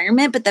the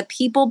environment, but the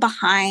people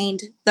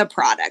behind the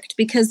product,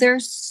 because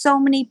there's so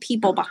many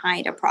people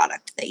behind a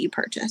product that you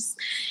purchase.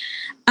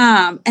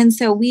 And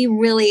so we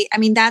really,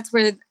 that's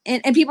where,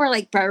 and people are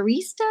like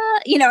barista,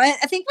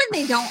 I think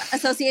when they don't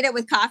associate it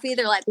with coffee,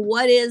 they're like,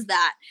 what is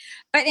that?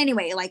 But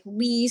anyway, like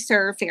we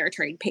serve fair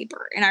trade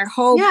paper, and our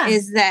hope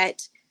is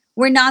that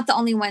we're not the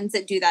only ones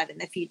that do that in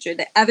the future,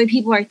 that other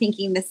people are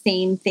thinking the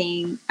same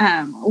thing.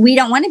 We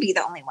don't want to be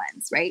the only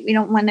ones, right? We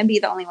don't want to be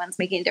the only ones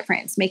making a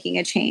difference, making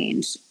a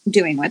change,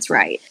 doing what's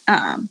right.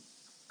 I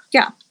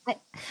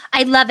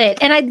love it.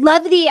 And I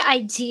love the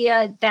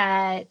idea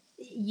that,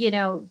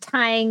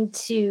 tying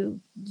to,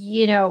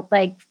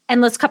 like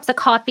endless cups of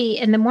coffee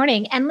in the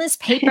morning, endless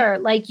paper,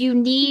 like you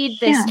need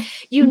this,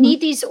 you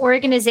need these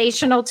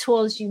organizational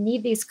tools, you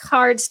need these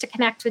cards to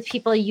connect with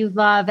people you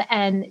love,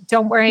 and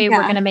don't worry,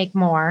 we're going to make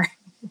more.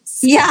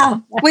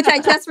 Which I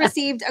just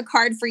received a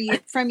card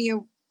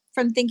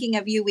from Thinking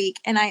of You Week.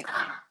 And I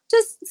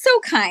just so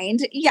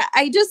kind. Yeah.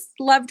 I just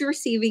loved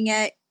receiving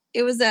it.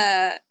 It was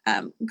a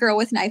girl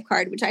with knife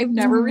card, which I've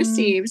never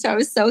received. So I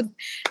was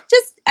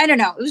I don't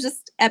know. It was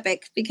just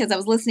epic because I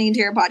was listening to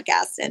your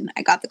podcast and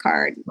I got the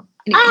card.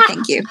 Anyway,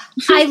 thank you.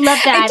 I love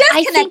that. It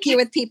does connect you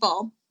with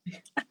people.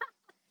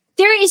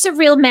 There is a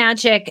real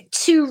magic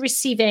to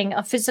receiving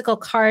a physical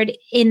card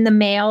in the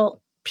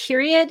mail,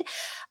 period.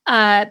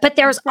 But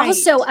there's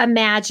also a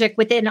magic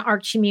within our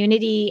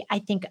community, I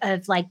think,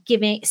 of like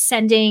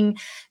sending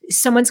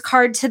someone's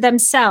card to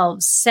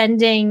themselves,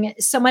 sending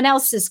someone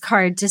else's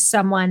card to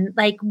someone.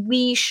 Like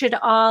we should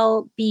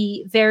all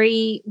be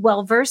very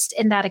well versed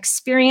in that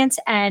experience.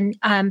 And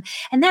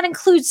that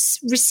includes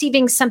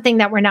receiving something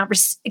that we're not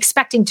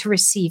expecting to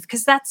receive,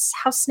 because that's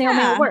how snail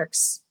mail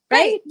works.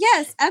 Right?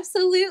 Yes,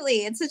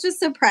 absolutely. It's such a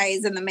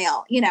surprise in the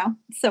mail,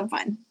 so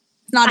fun.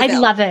 I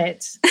love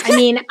it.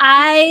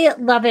 I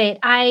love it.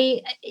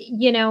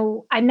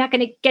 I'm not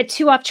going to get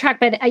too off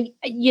track, but I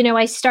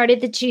started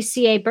the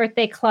GCA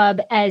birthday club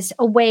as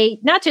a way,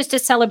 not just to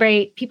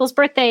celebrate people's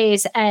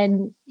birthdays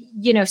and,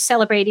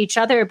 celebrate each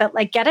other, but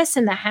like get us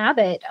in the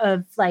habit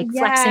of like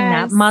flexing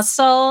that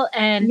muscle.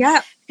 And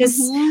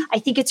because I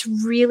think it's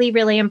really,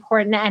 really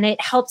important, and it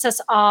helps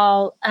us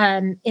all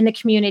in the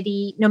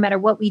community, no matter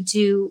what we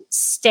do,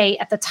 stay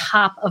at the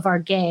top of our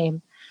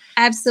game.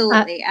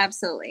 Absolutely.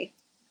 Absolutely.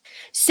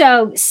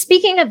 So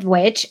speaking of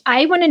which,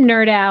 I want to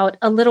nerd out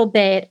a little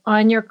bit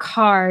on your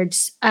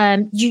cards.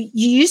 You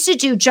used to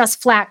do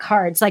just flat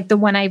cards, like the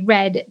one I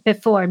read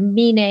before,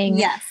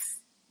 meaning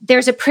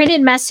there's a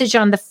printed message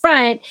on the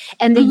front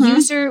and the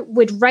user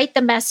would write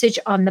the message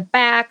on the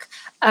back.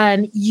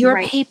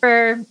 Your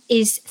paper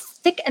is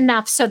thick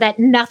enough so that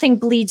nothing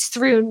bleeds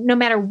through, no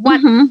matter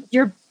what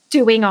you're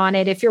doing on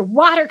it. If you're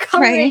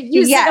watercoloring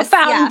using a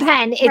fountain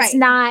pen, it's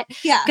not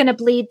going to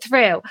bleed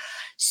through.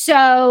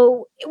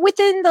 So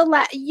within the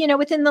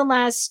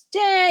last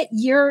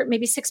year,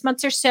 maybe 6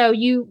 months or so,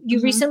 you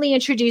recently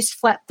introduced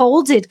flat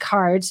folded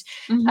cards,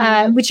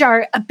 which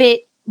are a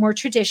bit more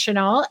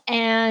traditional,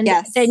 and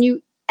then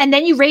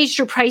you raised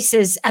your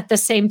prices at the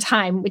same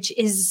time, which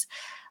is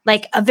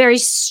like a very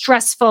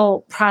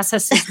stressful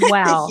process as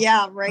well.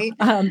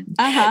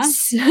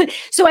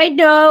 So I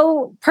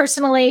know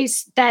personally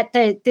that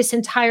this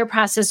entire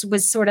process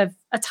was sort of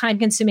a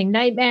time-consuming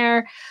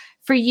nightmare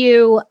for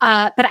you,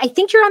 but I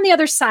think you're on the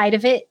other side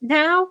of it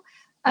now.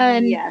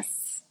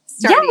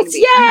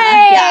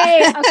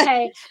 Yay!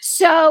 Okay.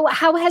 So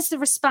how has the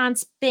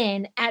response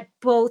been at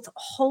both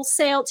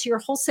wholesale to your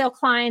wholesale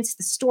clients,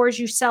 the stores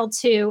you sell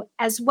to,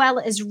 as well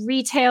as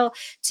retail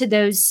to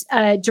those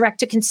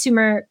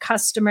direct-to-consumer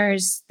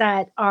customers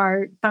that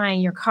are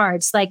buying your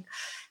cards? Like,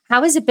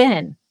 how has it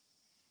been?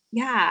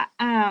 Well,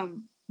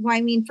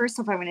 first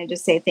off, I want to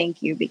just say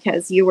thank you,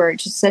 because you were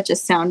just such a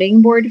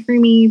sounding board for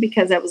me,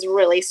 because I was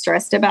really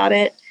stressed about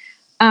it.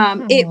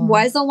 It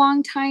was a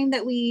long time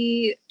that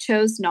we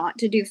chose not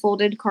to do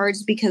folded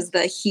cards because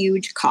the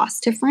huge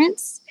cost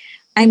difference.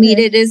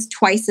 It is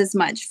twice as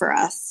much for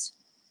us.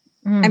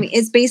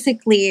 It's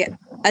basically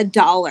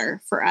 $1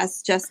 for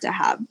us just to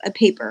have a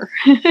paper.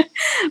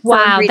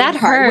 Wow, that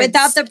hurts.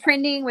 Without the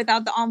printing,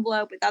 without the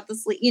envelope, without the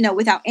sleeve,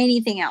 without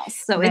anything else.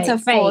 So it's a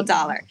full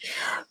 $1.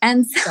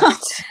 And so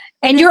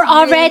And you're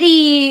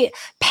already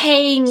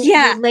paying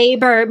Yeah. the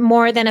labor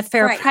more than a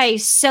fair Right.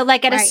 price. So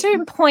like at a Right.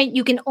 certain point,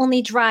 you can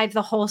only drive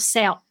the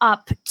wholesale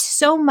up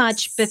so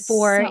much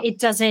before So- it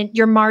doesn't,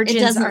 your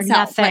margins doesn't are sell,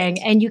 nothing right.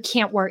 and you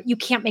can't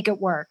make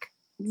it work.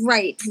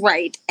 Right,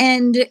 right.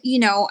 And,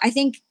 I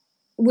think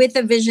with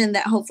the vision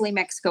that hopefully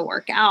Mexico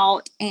work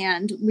out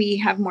and we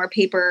have more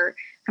paper,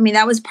 I mean,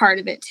 that was part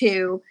of it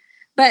too.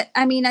 But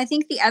I mean, I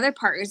think the other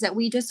part is that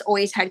we just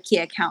always had key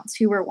accounts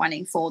who were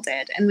wanting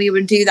folded, and we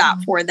would do that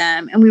for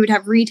them. And we would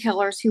have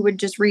retailers who would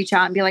just reach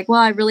out and be like,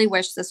 well, I really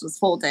wish this was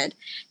folded.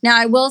 Now,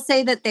 I will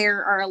say that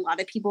there are a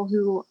lot of people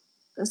who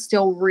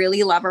still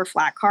really love our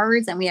flat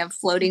cards, and we have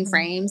floating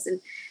frames.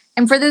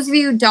 And for those of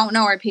you who don't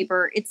know our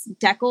paper, it's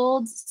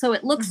deckled. So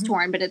it looks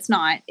torn, but it's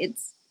not.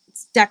 It's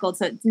deckled.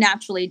 So it's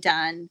naturally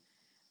done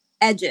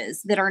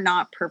edges that are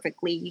not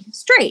perfectly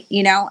straight,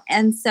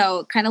 and so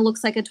it kind of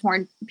looks like a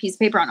torn piece of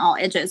paper on all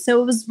edges.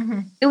 So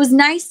it was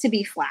nice to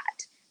be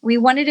flat. We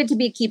wanted it to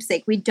be a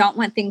keepsake. We don't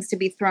want things to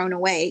be thrown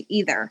away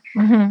either.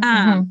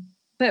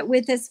 But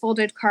with this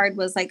folded card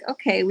was like,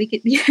 okay, we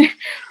could,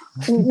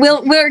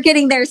 we're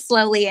getting there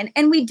slowly.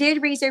 And we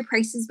did raise our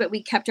prices, but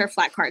we kept our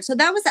flat card. So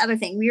that was the other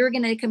thing. We were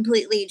going to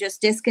completely just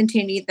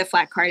discontinue the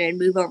flat card and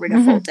move over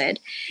to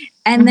folded.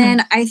 And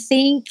then I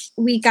think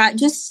we got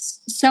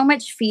just so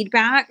much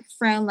feedback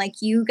from like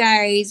you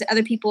guys,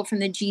 other people from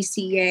the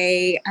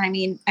GCA. I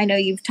mean, I know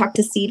you've talked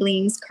to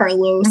Seedlings,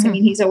 Carlos. I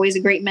mean, he's always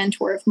a great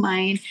mentor of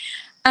mine.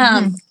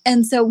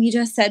 And so we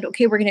just said,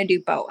 okay, we're going to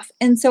do both.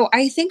 And so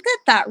I think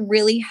that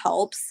really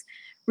helps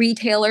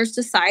retailers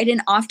decide.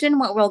 And often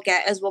what we'll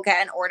get is we'll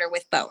get an order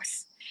with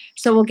both.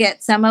 So we'll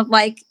get some of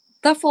like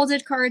the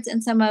folded cards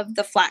and some of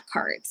the flat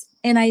cards.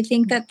 And I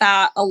think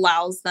that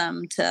allows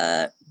them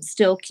to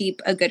still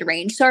keep a good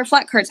range. So our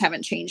flat cards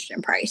haven't changed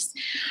in price.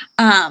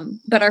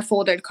 But our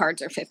folded cards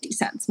are 50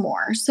 cents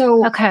more.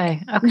 So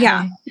Okay.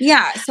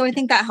 Yeah. So I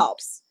think that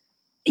helps.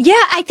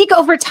 Yeah, I think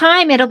over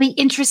time it'll be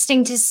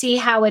interesting to see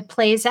how it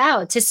plays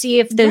out, to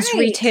see if those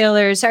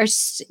retailers are,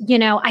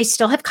 I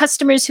still have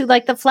customers who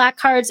like the flat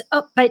cards,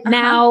 but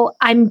now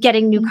I'm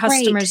getting new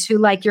customers who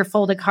like your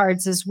folded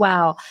cards as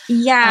well.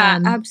 Yeah,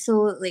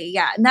 absolutely.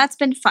 Yeah. And that's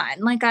been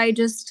fun. Like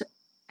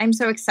I'm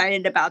so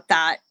excited about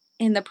that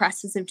in the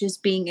process of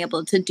just being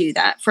able to do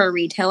that for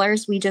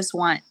retailers. We just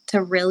want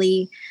to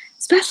really,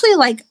 especially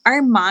like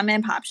our mom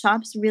and pop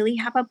shops really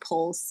have a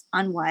pulse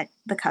on what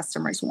the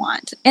customers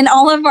want. And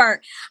all of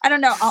I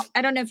don't know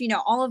if you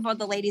know, all of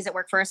the ladies that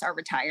work for us are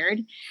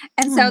retired.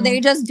 And so they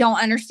just don't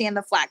understand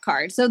the flat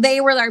card. So they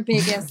were our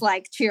biggest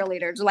like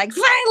cheerleaders, like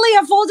finally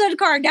a folded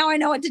card. Now I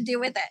know what to do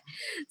with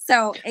it.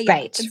 So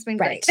it's been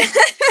great.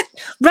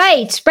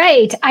 Right.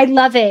 I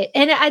love it.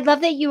 And I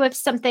love that you have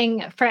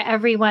something for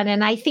everyone.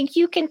 And I think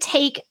you can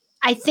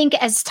I think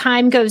as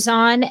time goes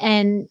on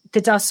and the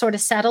dust sort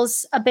of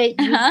settles a bit,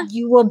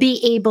 you will be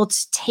able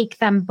to take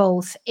them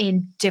both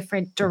in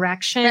different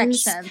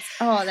directions.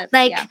 Oh, that's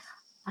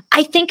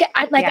I think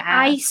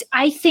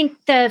I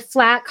think the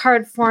flat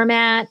card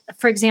format,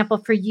 for example,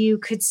 for you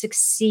could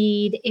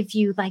succeed if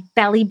you like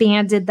belly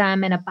banded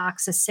them in a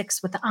box of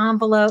 6 with the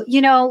envelope,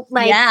 you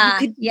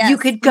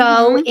could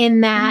go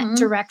in that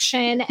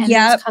direction, and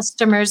those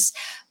customers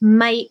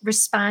might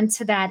respond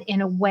to that in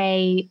a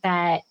way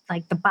that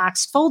like the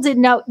box folded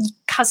note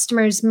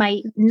customers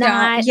might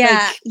not.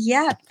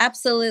 Yeah,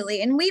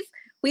 absolutely. And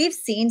we've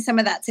seen some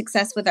of that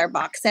success with our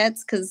box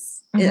sets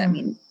because I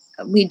mean,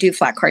 we do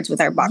flat cards with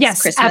our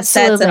box Christmas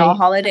sets and all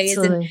holidays,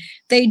 and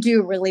they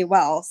do really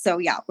well. So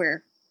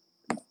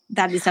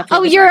that is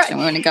definitely the direction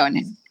we want to go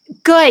in.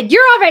 Good.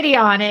 You're already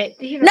on it.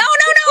 No.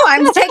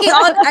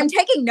 I'm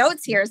taking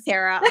notes here,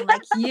 Sarah. I'm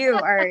like, you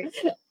are.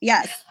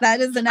 Yes,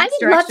 that is the next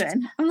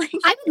direction. I would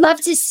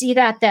love to see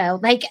that though.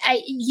 Like,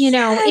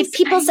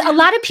 if a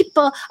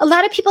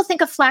lot of people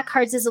think of flat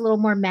cards as a little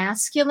more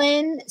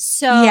masculine.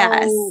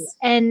 So,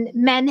 and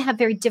men have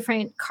very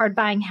different card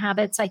buying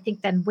habits, I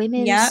think, than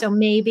women. So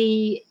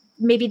maybe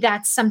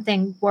that's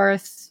something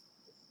worth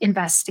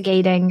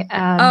investigating.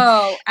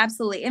 Oh,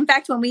 absolutely. In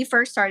fact, when we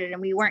first started and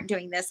we weren't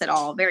doing this at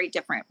all, very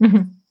different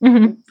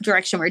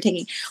direction we're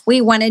taking. We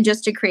wanted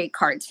just to create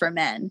cards for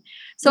men.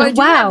 So I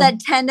do have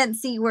that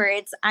tendency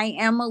where I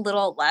am a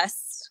little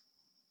less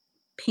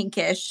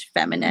pinkish,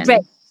 feminine.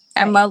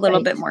 I'm a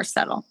little bit more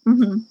subtle.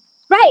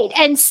 Right.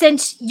 And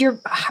since your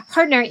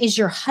partner is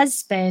your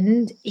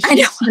husband, he's going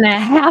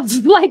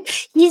to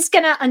he's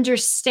going to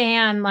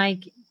understand a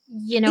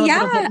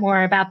little bit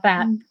more about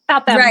that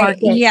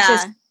market.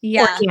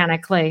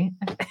 Organically.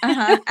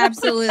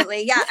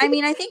 Absolutely. Yeah. I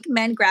mean, I think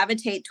men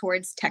gravitate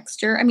towards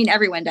texture. I mean,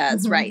 everyone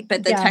does, right?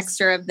 But the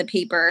texture of the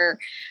paper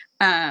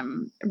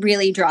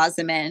really draws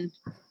them in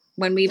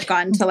when we've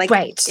gone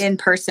to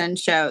in-person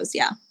shows.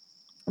 Yeah.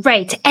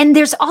 Right. And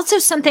there's also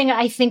something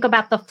I think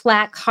about the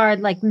flat card,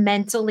 like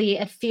mentally,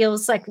 it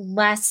feels like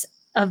less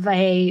of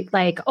a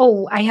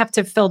I have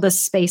to fill this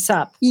space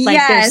up. Like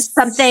there's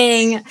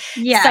something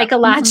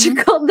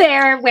psychological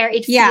there where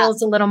it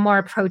feels a little more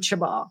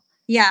approachable.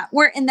 Yeah.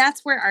 And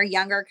that's where our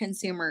younger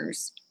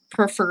consumers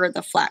prefer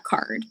the flat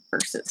card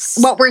versus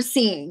what we're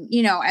seeing,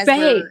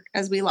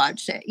 as we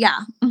launched it.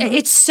 Yeah. Mm-hmm.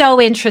 It's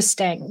so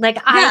interesting. Like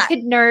I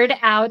could nerd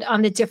out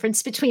on the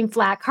difference between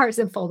flat cards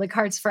and folded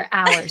cards for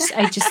hours.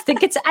 I just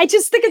think it's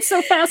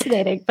so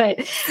fascinating,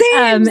 but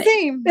same.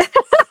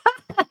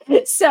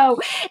 So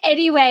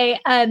anyway,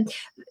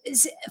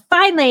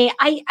 finally,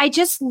 I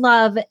just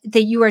love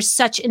that you are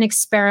such an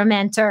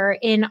experimenter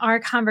in our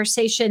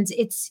conversations.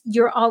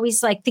 You're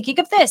always like thinking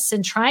of this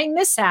and trying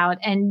this out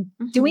and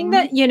doing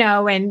that,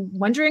 and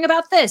wondering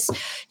about this.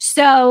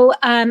 So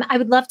I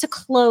would love to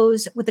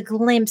close with a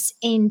glimpse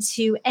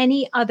into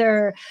any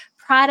other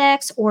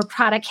products or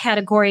product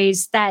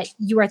categories that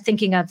you are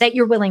thinking of that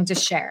you're willing to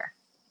share.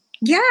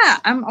 Yeah,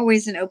 I'm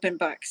always an open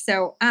book.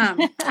 So our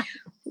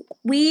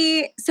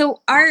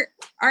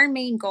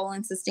main goal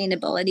in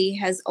sustainability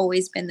has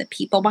always been the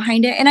people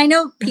behind it. And I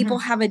know people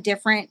have a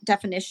different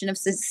definition of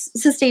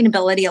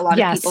sustainability. A lot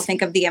of people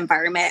think of the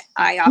environment.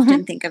 I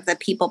often think of the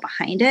people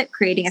behind it,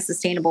 creating a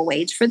sustainable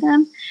wage for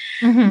them.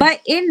 But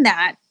in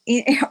that,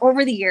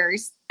 over the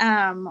years,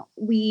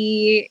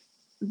 the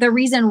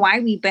reason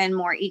why we've been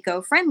more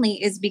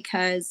eco-friendly is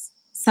because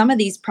some of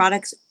these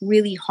products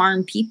really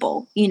harm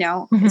people,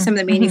 some of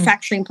the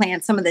manufacturing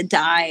plants, some of the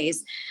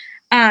dyes,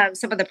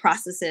 some of the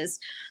processes.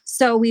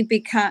 So we've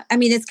become,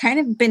 it's kind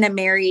of been a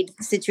married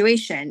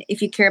situation.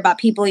 If you care about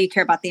people, you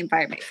care about the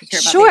environment. If you care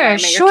about the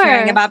environment, you're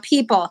caring about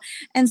people.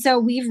 And so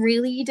we've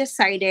really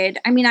decided,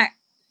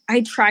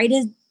 I try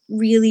to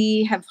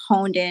really have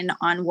honed in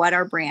on what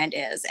our brand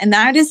is. And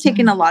that has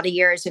taken a lot of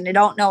years. And I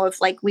don't know if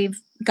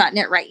we've gotten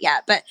it right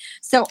yet. But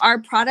so our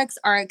products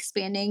are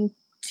expanding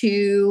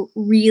to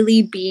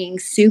really being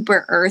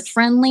super earth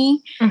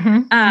friendly.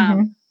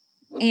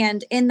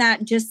 And in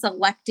that, just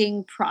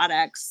selecting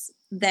products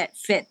that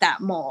fit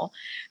that mold.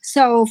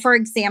 So for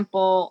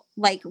example,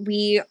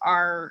 we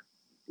are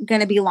going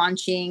to be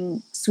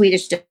launching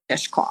Swedish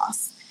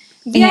dishcloths.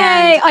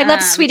 Yay! I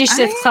love Swedish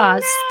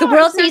dishcloths. The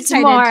world needs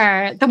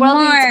more. The world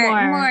needs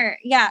more.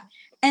 Yeah.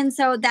 And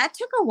so that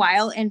took a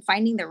while in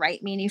finding the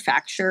right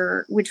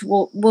manufacturer, which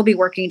we'll be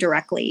working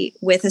directly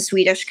with a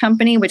Swedish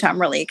company, which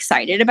I'm really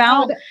excited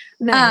about. Oh,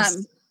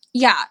 nice.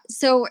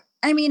 So,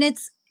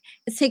 it's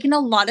taken a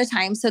lot of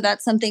time. So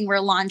that's something we're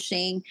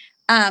launching.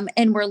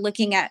 And we're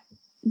looking at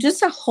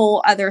just a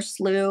whole other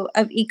slew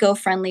of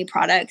eco-friendly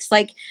products.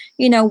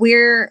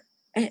 We're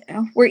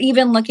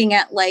even looking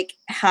at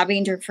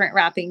having different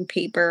wrapping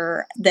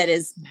paper that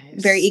is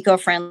very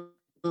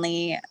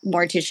eco-friendly,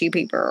 more tissue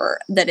paper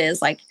that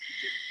is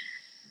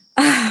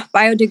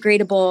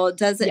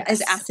biodegradable,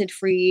 is acid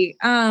free,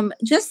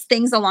 just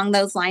things along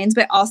those lines,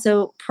 but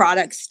also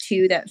products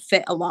too that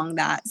fit along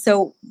that.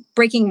 So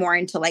breaking more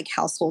into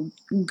household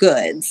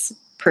goods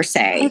per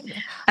se.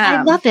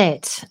 I love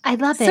it.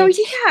 So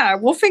yeah,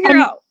 we'll figure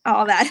out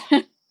all that.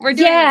 We're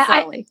doing it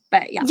slowly,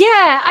 but yeah.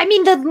 Yeah.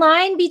 The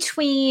line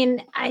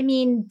between,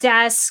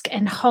 desk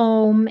and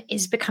home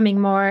is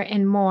becoming more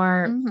and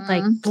more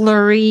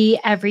blurry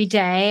every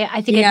day.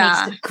 I think it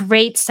makes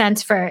great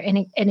sense for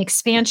an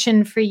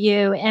expansion for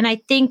you. And I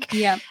think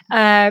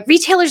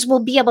retailers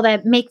will be able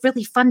to make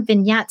really fun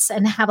vignettes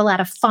and have a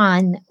lot of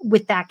fun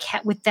with that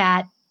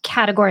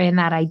category and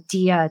that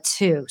idea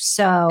too.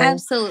 So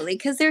absolutely,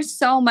 because there's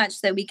so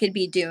much that we could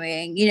be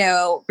doing,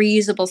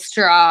 reusable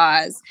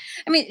straws.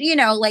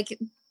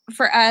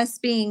 For us,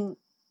 being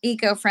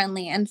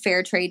eco-friendly and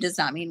fair trade does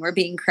not mean we're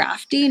being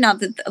crafty. Not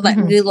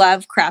that we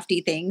love crafty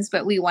things,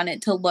 but we want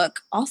it to look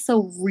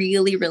also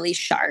really, really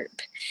sharp.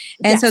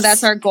 And so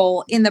that's our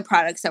goal in the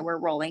products that we're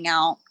rolling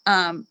out.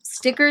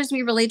 Stickers,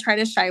 we really try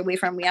to shy away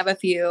from. We have a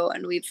few,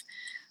 and we've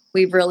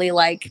really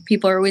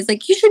people are always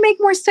you should make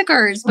more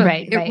stickers, but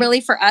it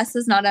really for us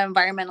is not an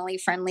environmentally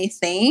friendly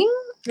thing.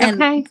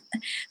 And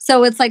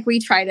so it's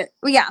we try to,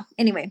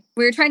 anyway,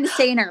 we're trying to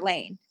stay in our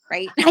lane.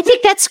 Right. I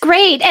think that's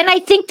great. And I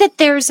think that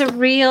there's a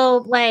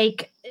real,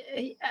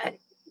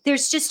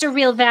 there's just a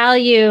real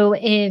value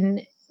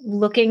in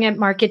looking at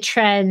market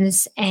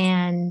trends,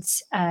 and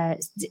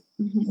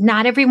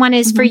not everyone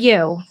is for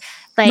you.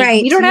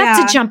 You don't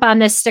have to jump on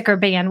this sticker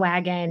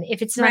bandwagon.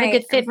 If it's not a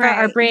good fit for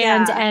our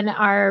brand and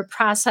our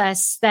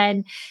process,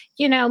 then,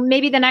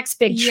 maybe the next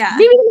big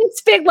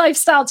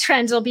lifestyle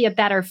trend will be a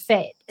better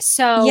fit.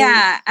 So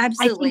yeah,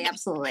 absolutely.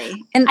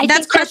 Absolutely. And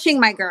that's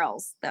crushing my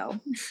girls though,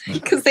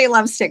 because they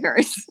love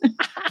stickers.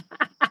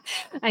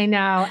 I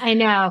know.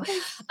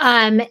 And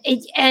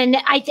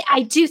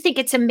I do think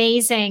it's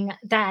amazing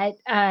that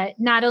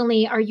not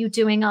only are you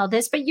doing all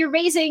this, but you're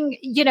raising,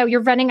 you're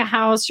running a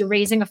house, you're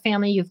raising a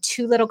family, you have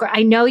 2 little girls.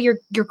 I know your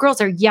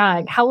girls are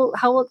young.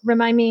 How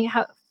remind me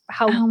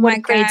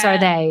what grades are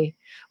they?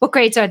 What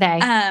grades are they?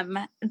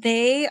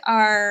 They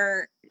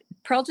are,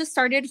 Pearl just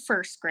started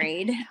first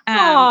grade. She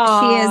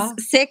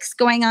is 6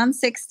 going on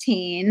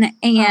 16,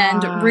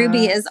 and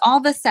Ruby is all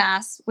the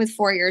sass with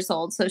 4 years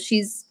old. So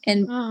she's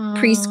in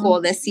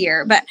preschool this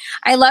year. But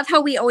I love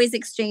how we always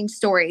exchange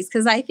stories,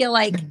 because I feel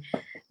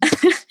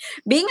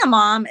being a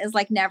mom is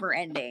like never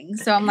ending.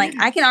 So I'm like,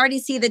 I can already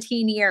see the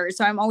teen years.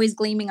 So I'm always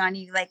gleaming on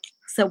you like,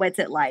 so what's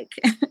it like?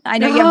 I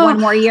know you have one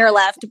more year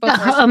left before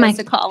she goes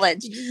to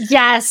college.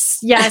 Yes.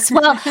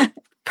 Well,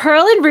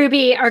 Pearl and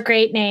Ruby are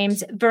great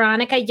names.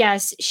 Veronica,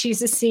 yes,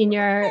 she's a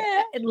senior.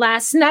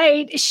 Last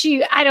night,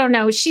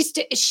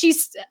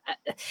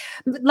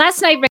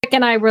 last night, Rick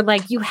and I were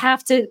like, you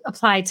have to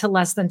apply to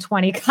less than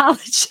 20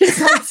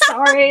 colleges. I'm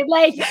sorry.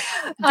 Like,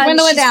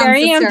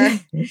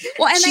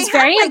 she's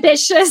very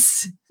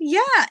ambitious.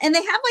 Yeah. And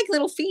they have like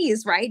little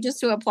fees, right? Just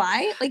to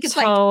apply. Like it's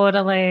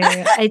totally.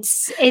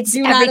 It's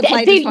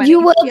everything.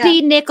 You will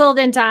be nickeled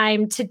and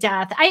dimed to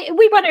death.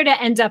 We want her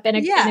to end up in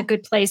a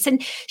good place.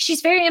 And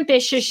she's very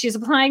ambitious. She's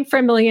applying for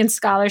 1 million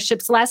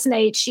scholarships. Last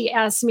night, she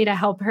asked me to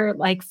help her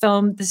like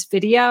film this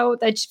video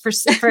that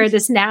for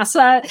this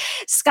NASA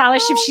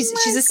scholarship.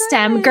 She's a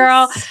STEM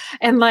girl.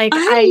 And like,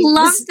 I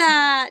love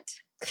that.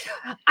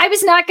 I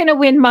was not going to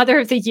win Mother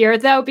of the Year,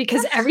 though,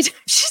 because every time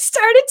she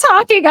started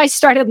talking, I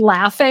started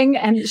laughing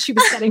and she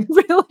was getting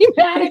really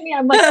mad at me.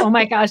 I'm like, oh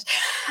my gosh,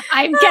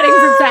 I'm getting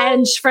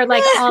revenge for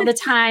like all the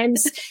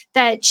times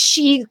that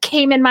she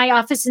came in my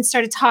office and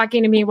started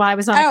talking to me while I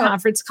was on a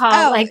conference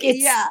call. Like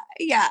it's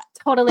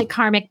totally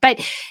karmic,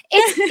 but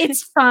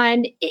it's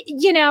fun.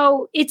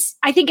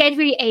 I think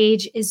every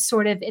age is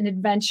sort of an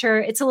adventure.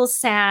 It's a little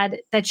sad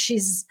that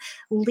she's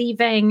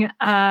leaving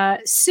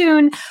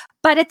soon.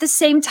 But at the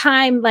same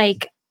time,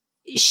 like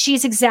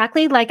she's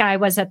exactly like I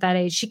was at that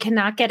age. She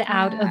cannot get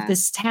out of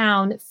this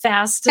town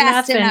fast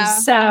enough.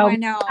 And so I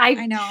know.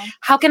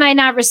 How can I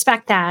not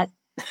respect that?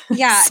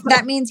 Yeah,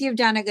 that means you've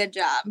done a good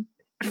job.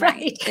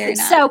 Right.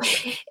 So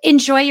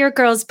enjoy your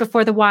girls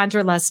before the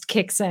wanderlust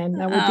kicks in.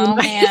 That would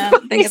be man. I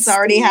think it's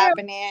already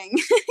happening.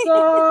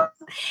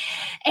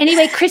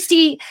 Anyway,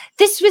 Christy,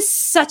 this was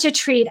such a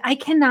treat. I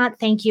cannot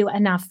thank you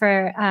enough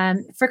for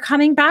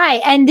coming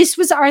by. And this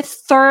was our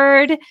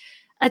third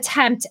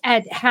attempt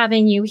at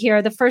having you here.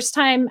 The first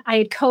time I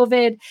had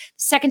COVID, the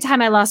second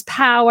time I lost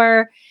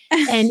power.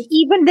 And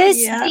even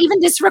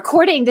this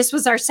recording, this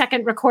was our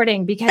second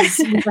recording because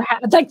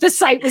like the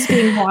site was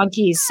being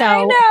wonky. So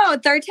I know,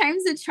 third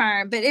time's a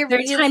charm, but it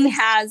really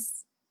has.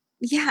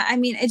 Yeah, I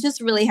mean, it just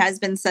really has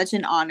been such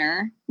an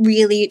honor.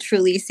 Really,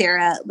 truly,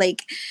 Sarah.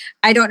 Like,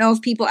 I don't know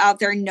if people out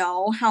there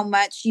know how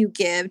much you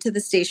give to the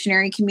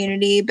stationery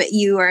community, but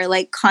you are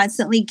like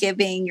constantly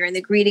giving. You're in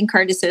the greeting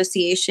card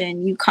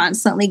association. You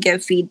constantly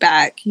give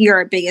feedback. You're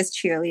our biggest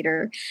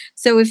cheerleader.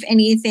 So if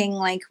anything,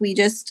 like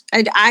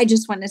I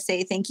just want to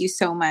say thank you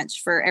so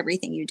much for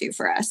everything you do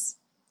for us.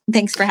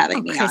 Thanks for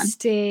having me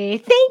Christy.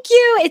 Thank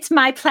you. It's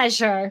my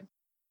pleasure.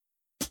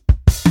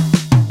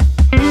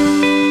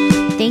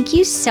 Thank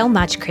you so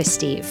much,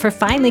 Christy, for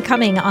finally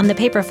coming on The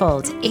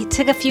Paperfold. It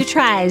took a few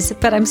tries,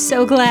 but I'm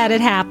so glad it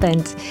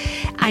happened.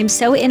 I'm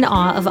so in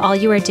awe of all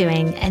you are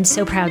doing and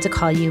so proud to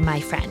call you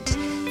my friend.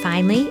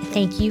 Finally,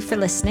 thank you for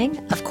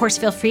listening. Of course,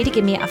 feel free to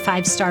give me a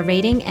 5-star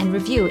rating and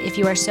review if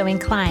you are so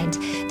inclined.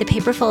 The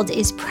Paperfold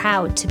is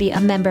proud to be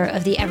a member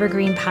of the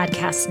Evergreen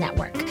Podcast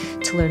Network.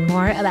 To learn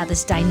more about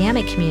this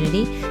dynamic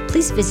community,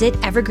 please visit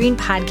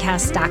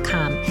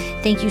evergreenpodcast.com.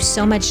 Thank you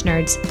so much,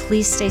 nerds.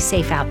 Please stay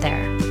safe out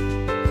there.